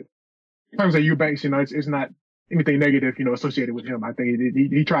solidified. But in terms of Eubanks, you know, it's not anything negative, you know, associated with him. I think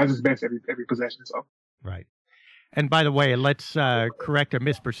he tries his best every possession. So. Right. And by the way, let's correct a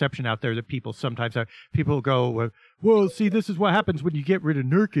misperception out there that people sometimes have. People go, well, see, this is what happens when you get rid of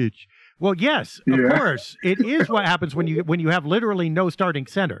Nurkic. Well, yes, of course. It is what happens when you have literally no starting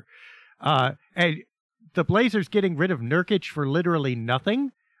center. And the Blazers getting rid of Nurkic for literally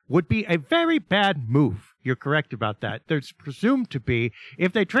nothing would be a very bad move. You're correct about that. There's presumed to be,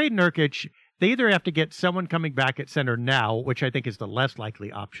 if they trade Nurkic, they either have to get someone coming back at center now, which I think is the less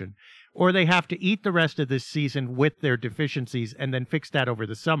likely option, or they have to eat the rest of this season with their deficiencies and then fix that over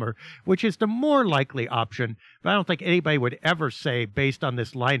the summer, which is the more likely option. But I don't think anybody would ever say, based on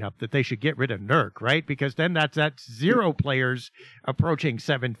this lineup, that they should get rid of Nurk, right? Because then that's 0 players approaching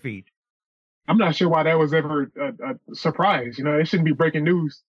 7 feet. I'm not sure why that was ever a surprise. You know, it shouldn't be breaking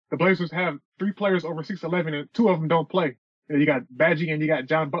news. The Blazers have 3 players over 6'11", and 2 of them don't play. You got Badgie and you got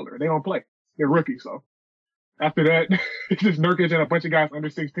John Butler. They don't play. They're rookies. So after that, it's just Nurkic and a bunch of guys under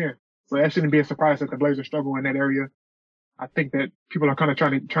 6'10". So that shouldn't be a surprise that the Blazers struggle in that area. I think that people are kind of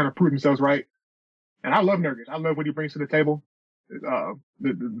trying to prove themselves right. And I love Nurkic. I love what he brings to the table. The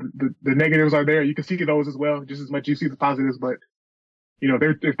negatives are there. You can see those as well, just as much as you see the positives. But, you know,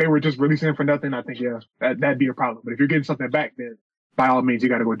 if they were just releasing him for nothing, I think, that'd be a problem. But if you're getting something back, then by all means, you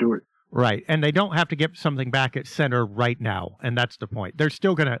got to go do it. Right. And they don't have to get something back at center right now. And that's the point. They're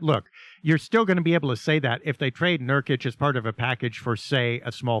still going to, look, you're still going to be able to say that if they trade Nurkic as part of a package for, say,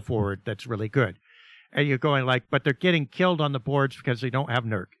 a small forward that's really good. And you're going like, but they're getting killed on the boards because they don't have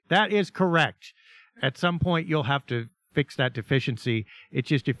Nurk. That is correct. At some point, you'll have to fix that deficiency. It's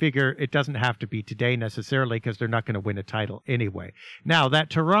just you figure it doesn't have to be today necessarily because they're not going to win a title anyway. Now, that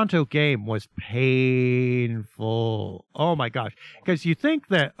Toronto game was painful. Oh, my gosh. Because you think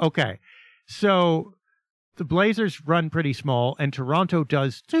that, okay, so the Blazers run pretty small and Toronto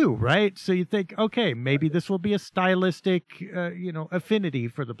does too, right? So you think, okay, maybe this will be a stylistic, affinity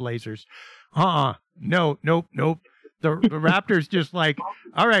for the Blazers. Nope. The Raptors just like,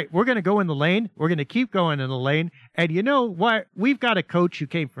 all right, we're going to go in the lane. We're going to keep going in the lane. And you know what? We've got a coach who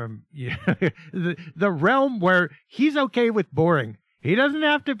came from the realm where he's okay with boring. He doesn't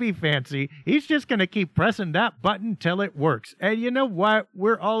have to be fancy. He's just going to keep pressing that button till it works. And you know what?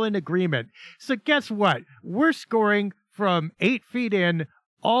 We're all in agreement. So guess what? We're scoring from 8 feet in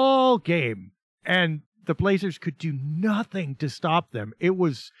all game. And the Blazers could do nothing to stop them. It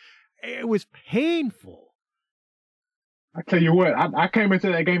was painful. I tell you what, I came into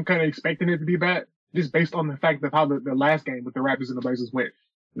that game kind of expecting it to be bad, just based on the fact of how the last game with the Raptors and the Blazers went.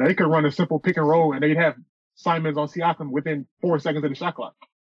 Now, they could run a simple pick and roll, and they'd have Simons on Siakam within 4 seconds of the shot clock.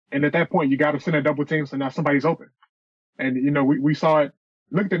 And at that point, you got to send a double team, so now somebody's open. And, you know, we saw it.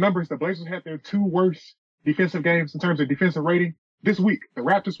 Look at the numbers. The Blazers had their 2 worst defensive games in terms of defensive rating this week. The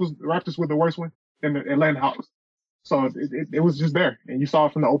Raptors were the worst one, and the Atlanta Hawks. So it was just there. And you saw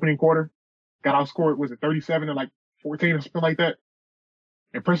it from the opening quarter. Got outscored, was it 37 and like 14 or something like that.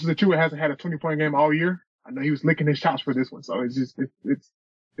 And Precious Achua hasn't had a 20-point game all year. I know he was licking his chops for this one, so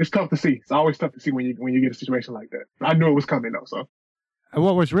it's tough to see. It's always tough to see when you get a situation like that. I knew it was coming though. So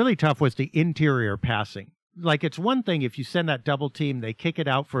what was really tough was the interior passing. Like, it's one thing if you send that double team, they kick it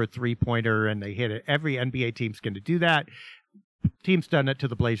out for a 3-pointer and they hit it. Every NBA team's going to do that. Team's done it to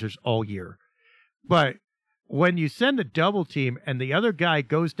the Blazers all year. But when you send a double team and the other guy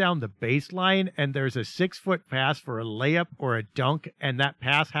goes down the baseline and there's a 6-foot pass for a layup or a dunk and that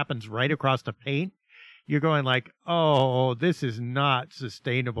pass happens right across the paint, you're going like, oh, this is not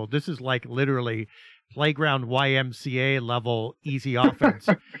sustainable. This is like literally playground YMCA level easy offense.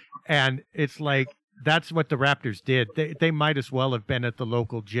 And it's like, that's what the Raptors did. They might as well have been at the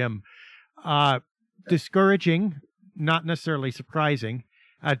local gym. Discouraging, not necessarily surprising.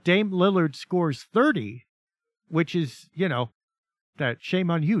 Dame Lillard scores 30, which is, that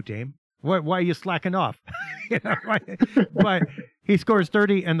shame on you, Dame. Why are you slacking off? But he scores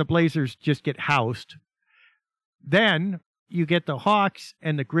 30 and the Blazers just get housed. Then you get the Hawks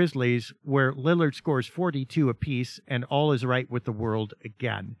and the Grizzlies where Lillard scores 42 apiece and all is right with the world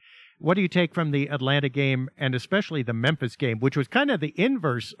again. What do you take from the Atlanta game and especially the Memphis game, which was kind of the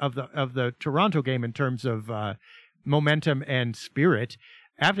inverse of the Toronto game in terms of momentum and spirit?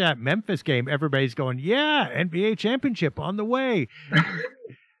 after that Memphis game, everybody's going, yeah, NBA championship on the way.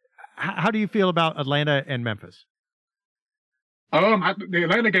 How do you feel about Atlanta and Memphis? The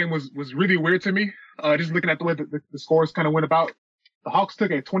Atlanta game was really weird to me. Just looking at the way the scores kind of went about. The Hawks took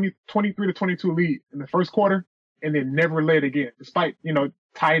a 23-22 lead in the first quarter and then never led again, despite,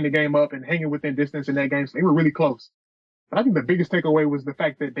 tying the game up and hanging within distance in that game. So they were really close. But I think the biggest takeaway was the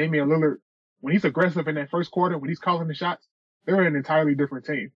fact that Damian Lillard, when he's aggressive in that first quarter, when he's calling the shots, they're an entirely different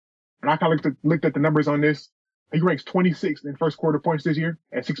team. And I kind of looked at the numbers on this. He ranks 26th in first quarter points this year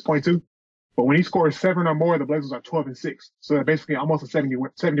at 6.2. But when he scores 7 or more, the Blazers are 12-6. So they're basically almost a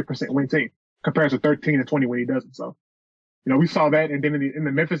 70% win team compared to 13-20 when he doesn't. So, we saw that. And then in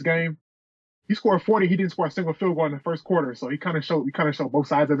the Memphis game, he scored 40. He didn't score a single field goal in the first quarter. So we kind of showed both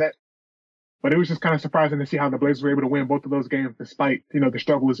sides of that. But it was just kind of surprising to see how the Blazers were able to win both of those games despite, the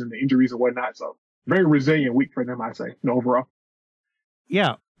struggles and the injuries and whatnot. So very resilient week for them, I'd say, overall.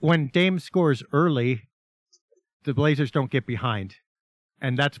 Yeah. When Dame scores early, the Blazers don't get behind.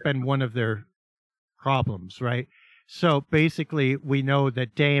 And that's been one of their problems, right? So basically, we know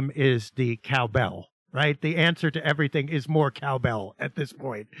that Dame is the cowbell, right? The answer to everything is more cowbell at this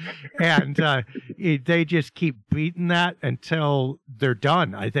point. And they just keep beating that until they're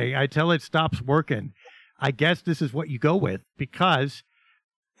done, I think, until it stops working. I guess this is what you go with, because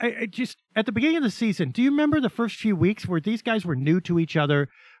I just at the beginning of the season, do you remember the first few weeks where these guys were new to each other,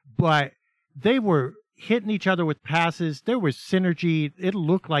 but they were hitting each other with passes? There was synergy. It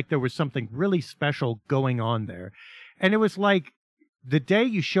looked like there was something really special going on there. And it was like the day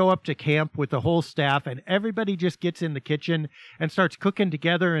you show up to camp with the whole staff and everybody just gets in the kitchen and starts cooking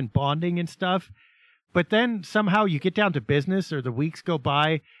together and bonding and stuff. But then somehow you get down to business, or the weeks go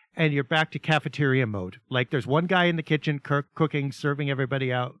by and you're back to cafeteria mode. Like there's one guy in the kitchen cooking, serving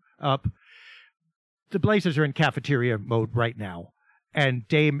everybody up. The Blazers are in cafeteria mode right now. And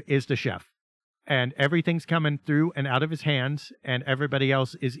Dame is the chef. And everything's coming through and out of his hands, and everybody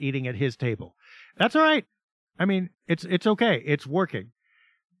else is eating at his table. That's all right. I mean, it's okay. It's working.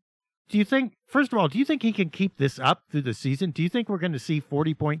 First of all, do you think he can keep this up through the season? Do you think we're going to see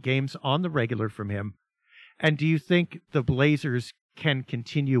 40-point games on the regular from him? And do you think the Blazers can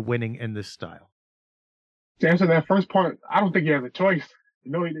continue winning in this style? To answer that first part, I don't think he has a choice.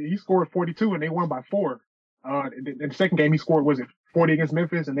 He scored 42 and they won by 4. In the second game, he scored, 40 against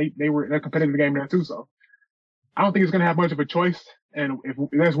Memphis, and they were in a competitive game there too. So I don't think he's going to have much of a choice. And if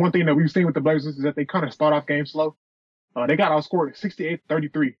there's one thing that we've seen with the Blazers is that they kind of start off games slow. They got outscored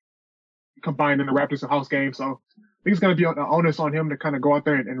 68-33 combined in the Raptors and Hawks game. So I think it's going to be an onus on him to kind of go out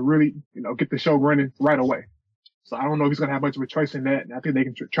there and really, get the show running right away. So I don't know if he's going to have much of a choice in that. And I think they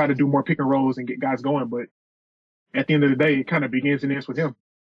can try to do more pick and rolls and get guys going. But at the end of the day, it kind of begins and ends with him.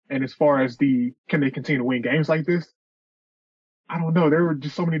 And as far as can they continue to win games like this? I don't know. There were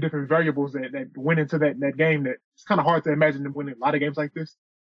just so many different variables that went into that game that it's kind of hard to imagine them winning a lot of games like this.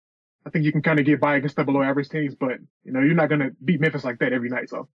 I think you can kind of get by against the below average teams, but you're not going to beat Memphis like that every night.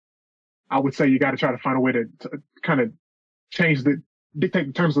 So I would say you got to try to find a way to kind of dictate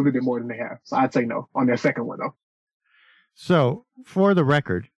the terms a little bit more than they have. So I'd say no on that second one though. So for the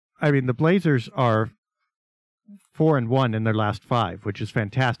record, I mean, the Blazers are 4-1 in their last 5, which is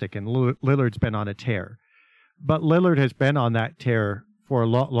fantastic. And Lillard's been on a tear. But Lillard has been on that tear for a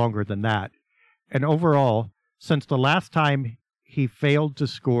lot longer than that. And overall, since the last time he failed to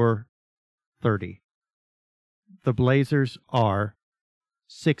score 30, the Blazers are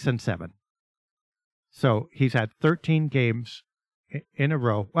 6-7. So he's had 13 games in a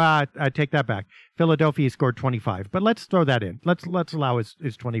row. Well, I take that back. Philadelphia scored 25, but let's throw that in. Let's allow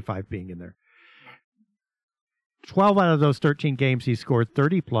his 25 being in there. 12 out of those 13 games, he scored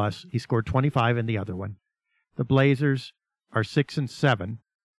 30 plus. He scored 25 in the other one. The Blazers are 6-7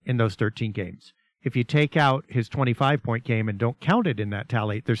 in those 13 games. If you take out his 25-point game and don't count it in that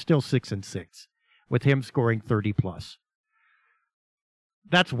tally, they're still 6-6, with him scoring 30 plus.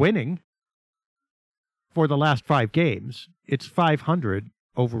 That's winning for the last 5 games. It's 500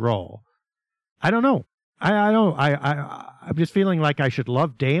 overall. I don't know. I'm just feeling like I should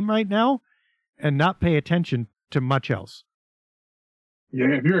love Dame right now and not pay attention to much else. Yeah,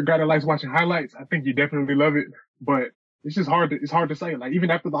 if you're a guy that likes watching highlights, I think you definitely love it. But it's just hard to say. Like,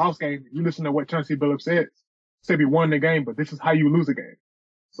 even after the Hawks game, you listen to what Chauncey Billups said he won the game, but this is how you lose a game.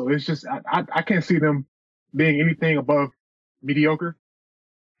 So it's just, I can't see them being anything above mediocre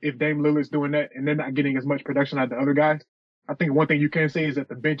if Dame Lillard's doing that and they're not getting as much production out of the other guys. I think one thing you can say is that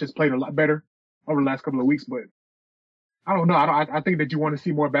the bench has played a lot better over the last couple of weeks, but I don't know. I think that you want to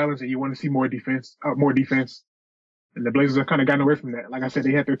see more balance and you want to see more defense. And the Blazers have kind of gotten away from that. Like I said,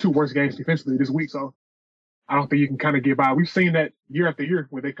 they had their 2 worst games defensively this week. So I don't think you can kind of get by. We've seen that year after year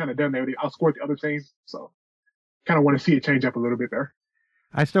where they kind of done that. They outscored the other teams. So kind of want to see it change up a little bit there.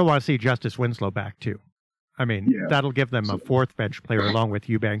 I still want to see Justice Winslow back, too. I mean, that'll give them a fourth bench player along with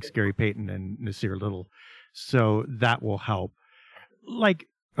Eubanks, Gary Payton, and Nasir Little. So that will help. Like,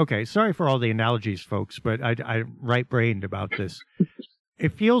 okay, sorry for all the analogies, folks, but I'm right-brained about this.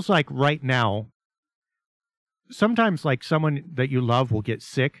 It feels like right now, sometimes like someone that you love will get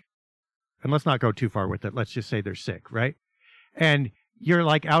sick, and let's not go too far with it. Let's just say they're sick, right? And you're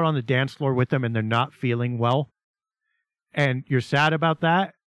like out on the dance floor with them and they're not feeling well, and you're sad about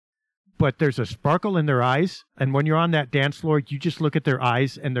that, but there's a sparkle in their eyes, and when you're on that dance floor, you just look at their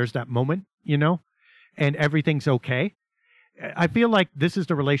eyes and there's that moment, you know, and everything's okay. I feel like this is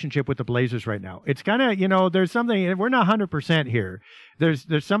the relationship with the Blazers right now. It's kind of, you know, there's something, we're not 100% here. There's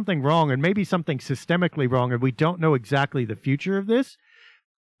something wrong, and maybe something systemically wrong, and we don't know exactly the future of this.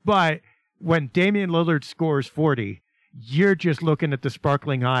 But when Damian Lillard scores 40, you're just looking at the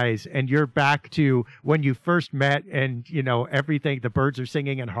sparkling eyes, and you're back to when you first met, and, you know, everything, the birds are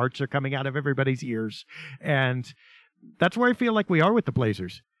singing and hearts are coming out of everybody's ears. And that's where I feel like we are with the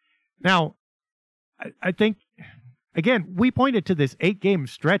Blazers. Now, I think, again, we pointed to this 8-game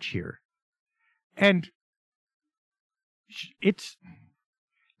stretch here, and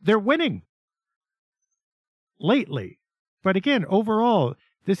they're winning lately. But again, overall,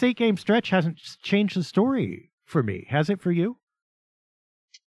 this 8-game stretch hasn't changed the story for me. Has it for you?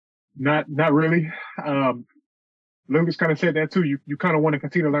 Not really. Lucas kind of said that too. You kind of want to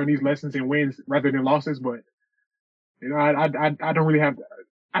continue to learn these lessons and wins rather than losses, but you know, I don't really have.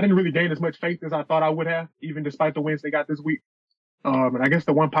 I didn't really gain as much faith as I thought I would have, even despite the wins they got this week. And I guess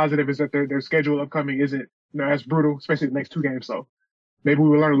the one positive is that their schedule upcoming isn't, you know, as brutal, especially the next 2 games. So maybe we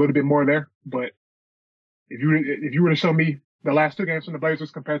will learn a little bit more there. But if you were to show me the last 2 games from the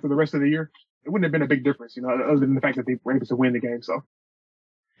Blazers compared to the rest of the year, it wouldn't have been a big difference, you know, other than the fact that they were able to win the game. So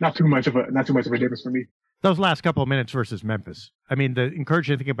not too much of a difference for me. Those last couple of minutes versus Memphis. I mean, the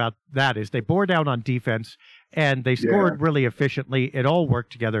encouraging thing about that is they bore down on defense and they scored really efficiently. It all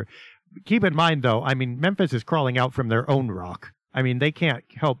worked together. Keep in mind, though, I mean, Memphis is crawling out from their own rock. I mean, they can't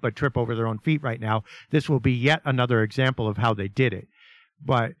help but trip over their own feet right now. This will be yet another example of how they did it.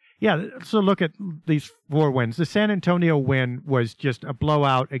 But yeah, so look at these 4 wins. The San Antonio win was just a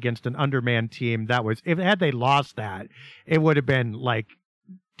blowout against an undermanned team. That was, had they lost that, it would have been like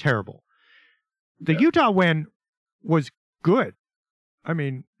terrible. The Utah win was good. I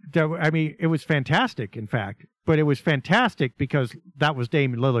mean, it was fantastic, in fact. But it was fantastic because that was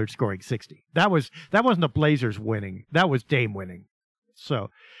Dame Lillard scoring 60. That wasn't the Blazers winning. That was Dame winning. So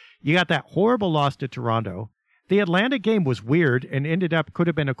you got that horrible loss to Toronto. The Atlanta game was weird and could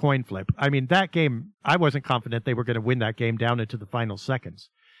have been a coin flip. I mean, that game, I wasn't confident they were going to win that game down into the final seconds.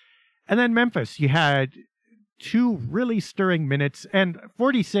 And then Memphis, you had 2 really stirring minutes and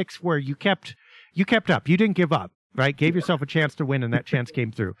 46 where you kept up. You didn't give up, right? Gave yourself a chance to win, and that chance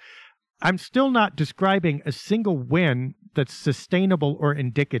came through. I'm still not describing a single win that's sustainable or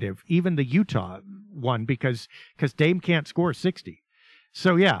indicative, even the Utah one, because Dame can't score 60.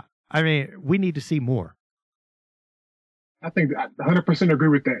 So, yeah, I mean, we need to see more. I think I 100% agree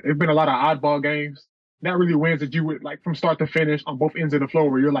with that. There's been a lot of oddball games, not really wins that you would, like, from start to finish on both ends of the floor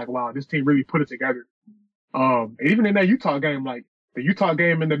where you're like, wow, this team really put it together. Even in that Utah game, like, the Utah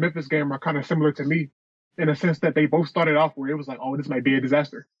game and the Memphis game are kind of similar to me in a sense that they both started off where it was like, oh, this might be a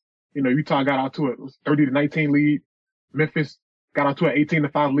disaster. You know, Utah got out to it was 30-19 lead. Memphis got out to an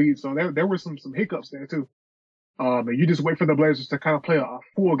 18-5 lead. So there were some hiccups there too. And you just wait for the Blazers to kind of play a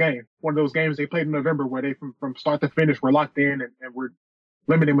full game. One of those games they played in November where they from start to finish were locked in and were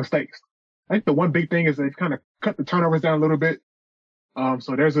limiting mistakes. I think the one big thing is they've kind of cut the turnovers down a little bit.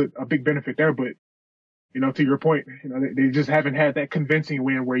 So there's a big benefit there, but you know, to your point, you know, they just haven't had that convincing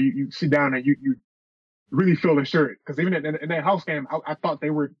win where you sit down and you really feel assured. Because even in that house game, I thought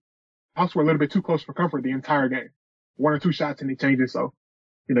Hawks were a little bit too close for comfort the entire game. 1 or 2 shots and they changed it. So,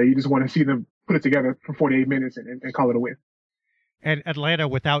 you know, you just want to see them put it together for 48 minutes and call it a win. And Atlanta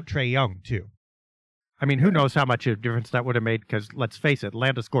without Trae Young, too. I mean, who knows how much of a difference that would have made, because let's face it,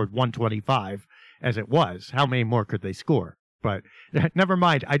 Atlanta scored 125 as it was. How many more could they score? But never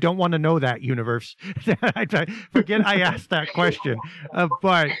mind. I don't want to know that, universe. Forget I asked that question.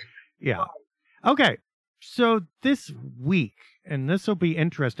 But, yeah. Okay. So this week, and this will be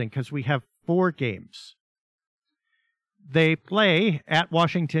interesting because we have 4 games. They play at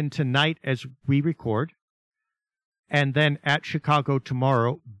Washington tonight as we record, and then at Chicago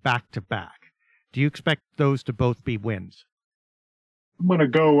tomorrow, back-to-back. Do you expect those to both be wins? I'm going to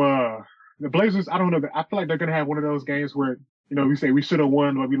go the Blazers. I don't know. I feel like they're going to have one of those games where, you know, we say we should have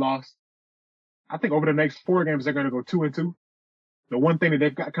won, but we lost. I think over the next 4 games, they're going to go 2-2. The one thing that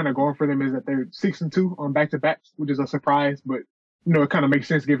they've got kind of going for them is that they're 6-2 on back-to-backs, which is a surprise, but it kind of makes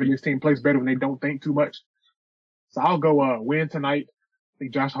sense given this team plays better when they don't think too much. So I'll go win tonight. I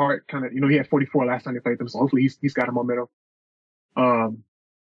think Josh Hart kind of, he had 44 last time they played them, so hopefully he's got a momentum.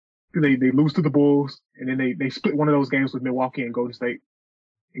 They lose to the Bulls, and then they split one of those games with Milwaukee and Golden State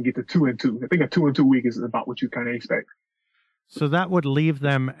and get to 2-2. I think a 2-2 week is about what you kind of expect. So that would leave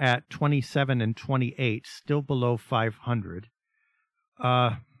them at 27-28, still below 500.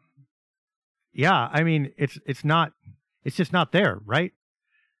 Yeah, I mean, it's just not there, right?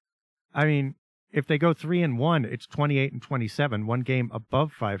 I mean, if they go 3-1, it's 28-27, one game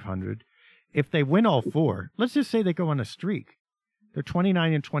above 500. If they win all 4, let's just say they go on a streak. They're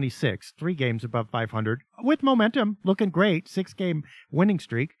 29-26, 3 games above 500 with momentum, looking great, 6-game winning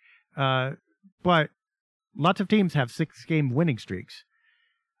streak. But lots of teams have 6-game winning streaks.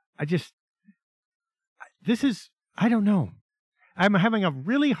 I don't know. I'm having a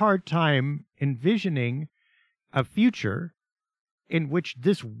really hard time envisioning a future in which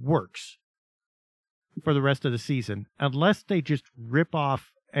this works for the rest of the season, unless they just rip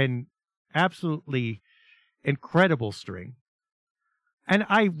off an absolutely incredible string. And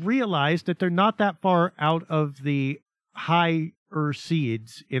I realize that they're not that far out of the higher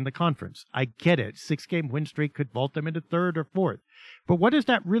seeds in the conference. I get it. 6-game win streak could vault them into 3rd or 4th. But what does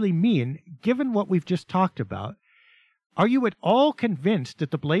that really mean, given what we've just talked about? Are you at all convinced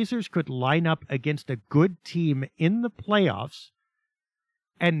that the Blazers could line up against a good team in the playoffs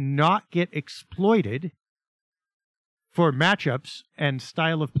and not get exploited for matchups and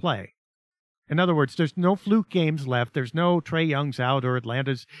style of play? In other words, there's no fluke games left. There's no Trae Young's out or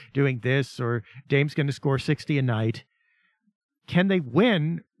Atlanta's doing this or Dame's going to score 60 a night. Can they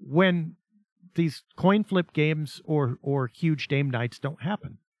win when these coin flip games or huge Dame nights don't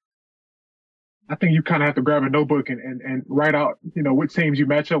happen? I think you kind of have to grab a notebook and write out, which teams you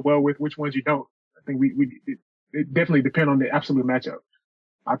match up well with, which ones you don't. I think it definitely depends on the absolute matchup.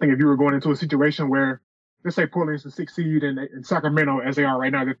 I think if you were going into a situation where, let's say Portland's the 6th seed and Sacramento, as they are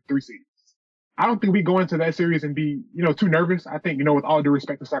right now, they're the 3 seed. I don't think we go into that series and be, too nervous. I think, with all due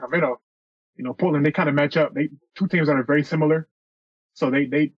respect to Sacramento, Portland, they kind of match up. Two teams that are very similar. So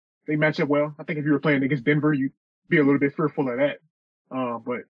they match up well. I think if you were playing against Denver, you'd be a little bit fearful of that.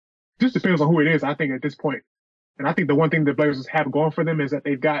 But just depends on who it is, I think, at this point. And I think the one thing the Blazers have going for them is that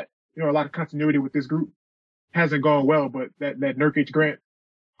they've got, a lot of continuity with this group. Hasn't gone well, but that Nurkic, Grant,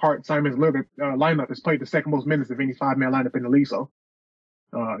 Hart, Simons, Lillard lineup has played the second most minutes of any 5-man lineup in the league. So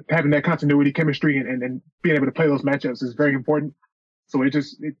having that continuity, chemistry, and being able to play those matchups is very important. So it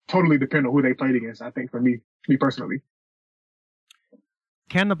totally depends on who they played against, I think, for me personally.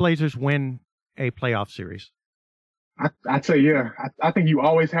 Can the Blazers win a playoff series? I'd say, yeah. I think you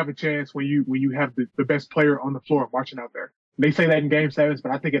always have a chance when you have the best player on the floor marching out there. They say that in Game 7s,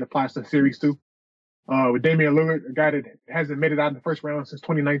 but I think it applies to series too. With Damian Lillard, a guy that hasn't made it out in the first round since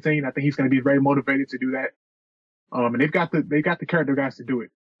 2019, I think he's going to be very motivated to do that. And they've got the character guys to do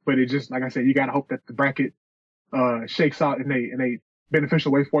it. But it just, like I said, you got to hope that the bracket shakes out in a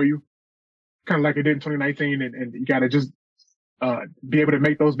beneficial way for you, kind of like it did in 2019. And you got to just be able to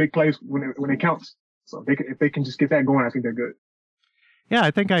make those big plays when it counts. So if they can just get that going, I think they're good. Yeah,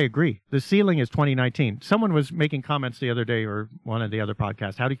 I think I agree. The ceiling is 2019. Someone was making comments the other day, or one of the other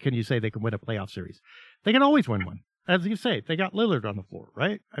podcasts. Can you say they can win a playoff series? They can always win one. As you say, they got Lillard on the floor,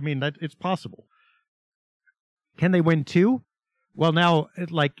 right? I mean, it's possible. Can they win 2? Well, now,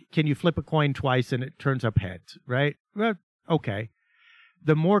 can you flip a coin twice and it turns up heads, right? Well, okay.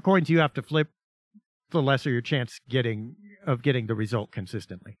 The more coins you have to flip, the lesser your chance of getting the result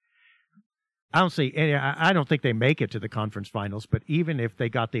consistently. I don't think they make it to the conference finals, but even if they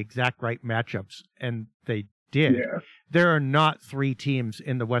got the exact right matchups, and they did, there are not 3 teams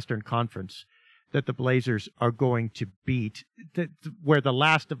in the Western Conference that the Blazers are going to beat, where the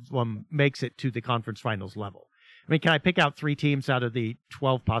last of them makes it to the conference finals level. I mean, can I pick out 3 teams out of the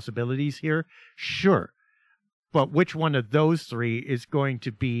 12 possibilities here? Sure. But which one of those 3 is going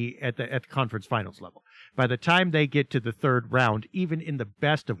to be at the conference finals level? By the time they get to the 3rd round, even in the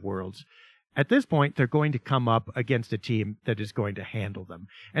best of worlds, at this point, they're going to come up against a team that is going to handle them,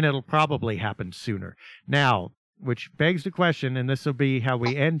 and it'll probably happen sooner. Now, which begs the question, and this will be how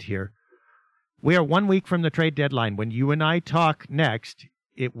we end here, we are 1 week from the trade deadline. When you and I talk next,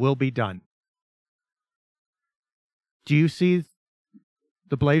 it will be done. Do you see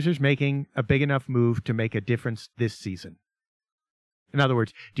the Blazers making a big enough move to make a difference this season? In other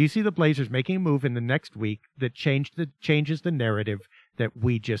words, do you see the Blazers making a move in the next week that changes the narrative that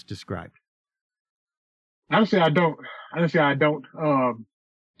we just described? Honestly, I don't.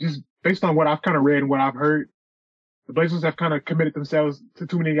 just based on what I've kind of read and what I've heard, the Blazers have kind of committed themselves to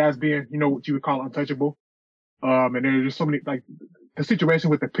too many guys being, what you would call untouchable. And there's just so many, like the situation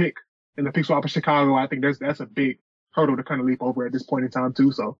with the pick and the pick swap in Chicago. I think that's a big hurdle to kind of leap over at this point in time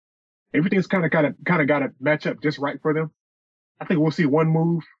too. So everything's kind of got to match up just right for them. I think we'll see one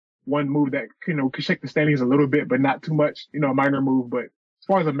move that, could shake the standings a little bit, but not too much, a minor move. But as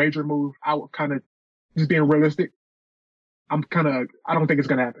far as a major move, I would kind of, just being realistic, I don't think it's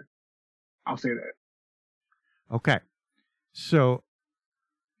going to happen. I'll say that. Okay. So,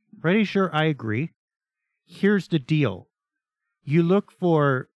 pretty sure I agree. Here's the deal. You look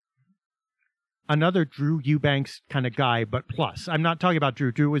for another Drew Eubanks kind of guy, but plus. I'm not talking about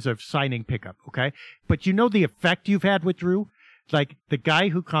Drew. Drew is a signing pickup, okay? But you know the effect you've had with Drew? Like the guy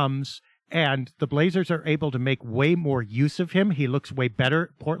who comes and the Blazers are able to make way more use of him. He looks way better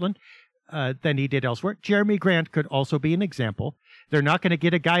at Portland than he did elsewhere. Jeremy Grant could also be an example. They're not going to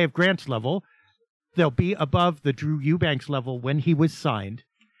get a guy of Grant's level. They'll be above the Drew Eubanks level when he was signed.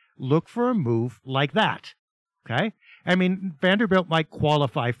 Look for a move like that, okay? I mean, Vanderbilt might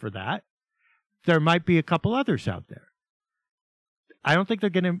qualify for that. There might be a couple others out there. I don't think they're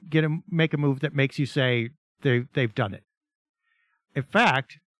going to make a move that makes you say they've done it. In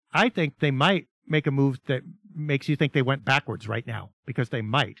fact, I think they might make a move that makes you think they went backwards right now, because they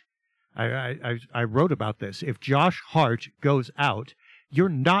might. I wrote about this. If Josh Hart goes out, you're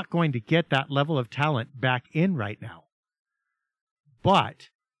not going to get that level of talent back in right now. But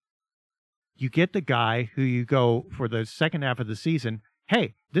you get the guy who you go for the second half of the season,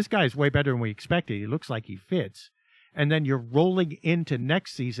 hey, this guy's way better than we expected. He looks like he fits. And then you're rolling into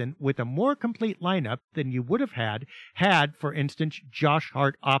next season with a more complete lineup than you would have had, for instance, Josh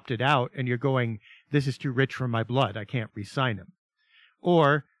Hart opted out and you're going, this is too rich for my blood. I can't re-sign him.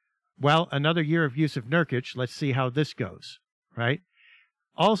 Or, well, another year of Jusuf Nurkic. Let's see how this goes, right?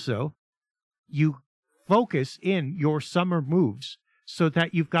 Also, you focus in your summer moves so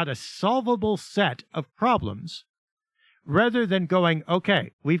that you've got a solvable set of problems rather than going,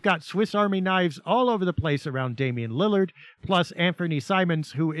 okay, we've got Swiss Army knives all over the place around Damian Lillard, plus Anthony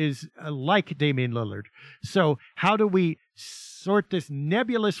Simons, who is like Damian Lillard. So how do we sort this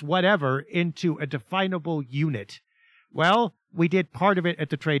nebulous whatever into a definable unit? Well, we did part of it at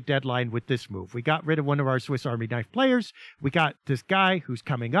the trade deadline with this move. We got rid of one of our Swiss Army knife players. We got this guy who's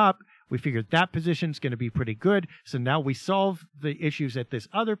coming up. We figured that position's going to be pretty good. So now we solve the issues at this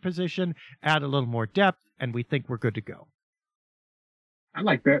other position, add a little more depth, and we think we're good to go. I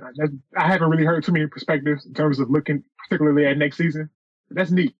like that. I haven't really heard too many perspectives in terms of looking particularly at next season.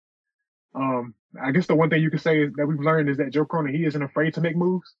 That's neat. I guess the one thing you could say is that we've learned is that Joe Cronin, he isn't afraid to make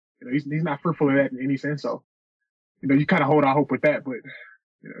moves. He's not fearful of that in any sense. So, you kind of hold out hope with that. But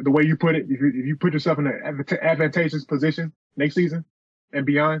the way you put it, if you put yourself in an advantageous position next season and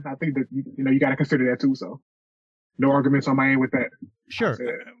beyond, I think that you got to consider that too. So, no arguments on my end with that. Sure.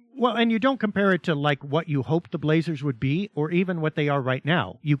 Well, and you don't compare it to like what you hoped the Blazers would be or even what they are right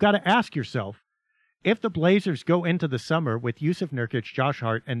now. You've got to ask yourself, if the Blazers go into the summer with Jusuf Nurkic, Josh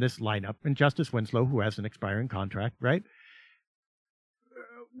Hart, and this lineup, and Justice Winslow, who has an expiring contract, right?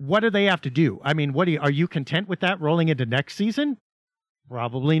 What do they have to do? I mean, are you content with that rolling into next season?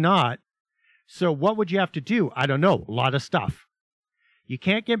 Probably not. So what would you have to do? I don't know. A lot of stuff. You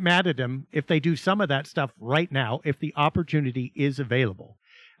can't get mad at them if they do some of that stuff right now, if the opportunity is available.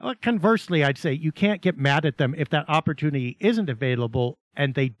 Conversely, I'd say you can't get mad at them if that opportunity isn't available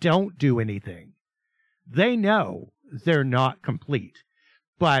and they don't do anything. They know they're not complete,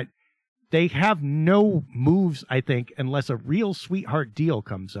 but they have no moves, I think, unless a real sweetheart deal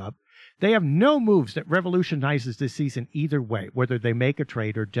comes up. They have no moves that revolutionizes this season either way, whether they make a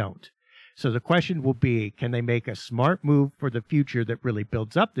trade or don't. So the question will be, can they make a smart move for the future that really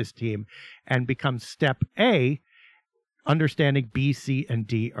builds up this team and becomes step A, understanding B, C, and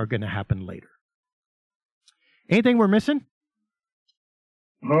D are going to happen later. Anything we're missing?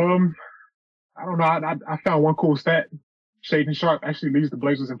 I don't know. I found one cool stat. Shaedon Sharpe actually leads the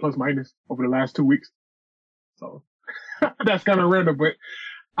Blazers in plus minus over the last 2 weeks. So that's kind of random, but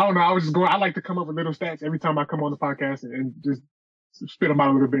I don't know. I like to come up with little stats every time I come on the podcast and just spit them out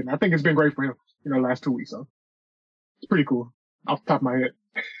a little bit. And I think it's been great for him, the last 2 weeks. So it's pretty cool off the top of my head.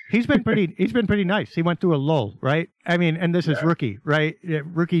 He's been pretty nice. He went through a lull, right? I mean, and this is rookie, right?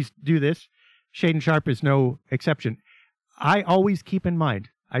 Rookies do this. Shaedon Sharpe is no exception. I always keep in mind,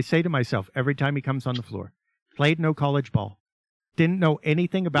 I say to myself every time he comes on the floor, played no college ball, didn't know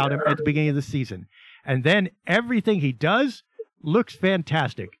anything about him at the beginning of the season. And then everything he does looks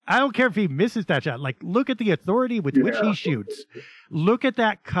fantastic. I don't care if he misses that shot. Like, look at the authority with which he shoots. Look at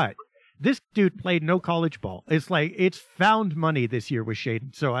that cut. This dude played no college ball. It's like it's found money this year with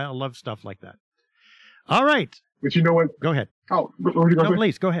Shaedon. So I love stuff like that. All right. But you know what? Go ahead. Oh, what were you gonna No, say?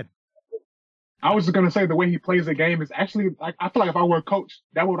 please, go ahead. I was just gonna say the way he plays the game is actually like I feel like if I were a coach,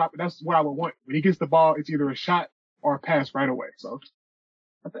 that's what I would want. When he gets the ball, it's either a shot or a pass right away. So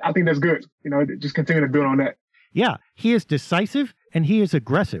I think that's good. Just continue to build on that. Yeah, he is decisive and he is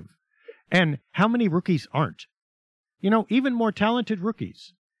aggressive. And how many rookies aren't? Even more talented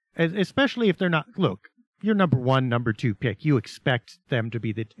rookies, especially if they're not. Look, you're number 1, number 2 pick. You expect them to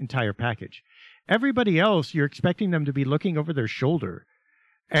be the entire package. Everybody else, you're expecting them to be looking over their shoulder.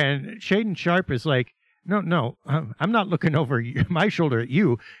 And Shaedon Sharpe is like, no, I'm not looking over my shoulder at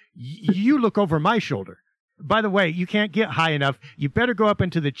you. You look over my shoulder. By the way, you can't get high enough. You better go up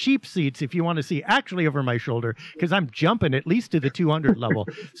into the cheap seats if you want to see actually over my shoulder, because I'm jumping at least to the 200 level.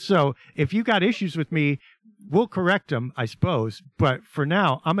 So if you got issues with me, we'll correct them, I suppose. But for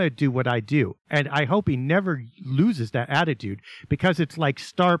now, I'm going to do what I do. And I hope he never loses that attitude, because it's like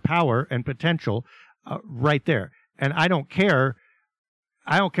star power and potential right there. And I don't care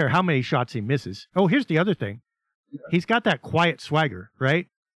how many shots he misses. Oh, here's the other thing. He's got that quiet swagger, right?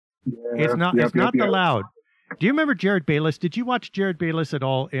 Yeah, it's not the loud. Do you remember Jared Bayless? Did you watch Jared Bayless at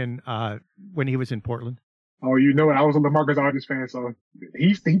all when he was in Portland? Oh, I was a LaMarcus Aldridge fan, so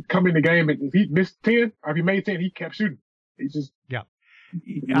he'd come in the game, and if he missed 10 or if he made 10, he kept shooting. He just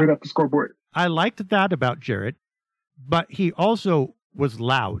lit up the scoreboard. I liked that about Jared, but he also was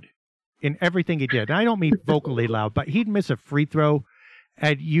loud in everything he did. And I don't mean vocally loud, but he'd miss a free throw,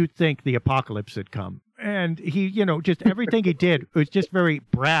 and you'd think the apocalypse had come. And he, just everything he did was just very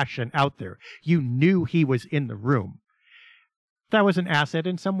brash and out there. You knew he was in the room. That was an asset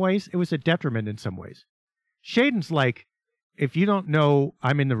in some ways. It was a detriment in some ways. Shaedon's like, if you don't know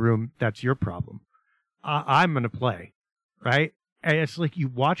I'm in the room, that's your problem. I'm going to play, right? And it's like you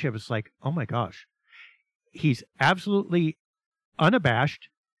watch him, it's like, oh my gosh. He's absolutely unabashed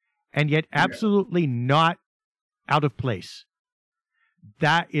and yet absolutely not out of place.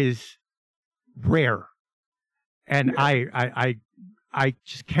 That is rare. And I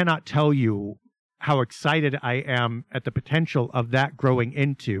just cannot tell you how excited I am at the potential of that growing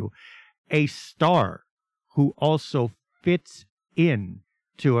into a star who also fits in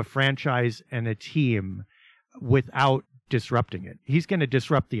to a franchise and a team without disrupting it. He's going to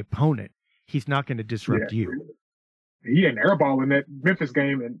disrupt the opponent. He's not going to disrupt you. He had an air ball in that Memphis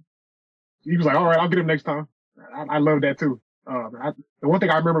game, and he was like, all right, I'll get him next time. I love that too. The one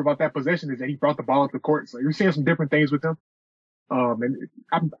thing I remember about that possession is that he brought the ball up the court. So you're seeing some different things with him. And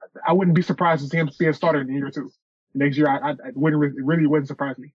I wouldn't be surprised to see him be a starter in the year or two. Next year, I really wouldn't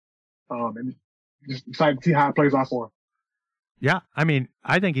surprise me. And just excited to see how it plays off for him. Yeah, I mean,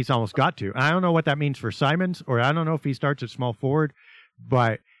 I think he's almost got to. I don't know what that means for Simons, or I don't know if he starts at small forward,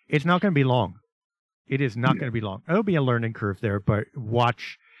 but it's not going to be long. It is not going to be long. It'll be a learning curve there, but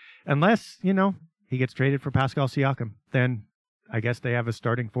watch. Unless, he gets traded for Pascal Siakam, then I guess they have a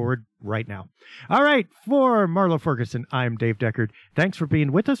starting forward right now. All right, for Marlo Ferguson, I'm Dave Deckard. Thanks for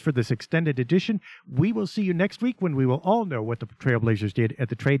being with us for this extended edition. We will see you next week when we will all know what the Trailblazers did at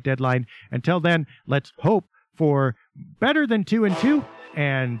the trade deadline. Until then, let's hope for better than 2-2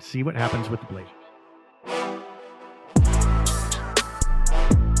 and see what happens with the Blazers.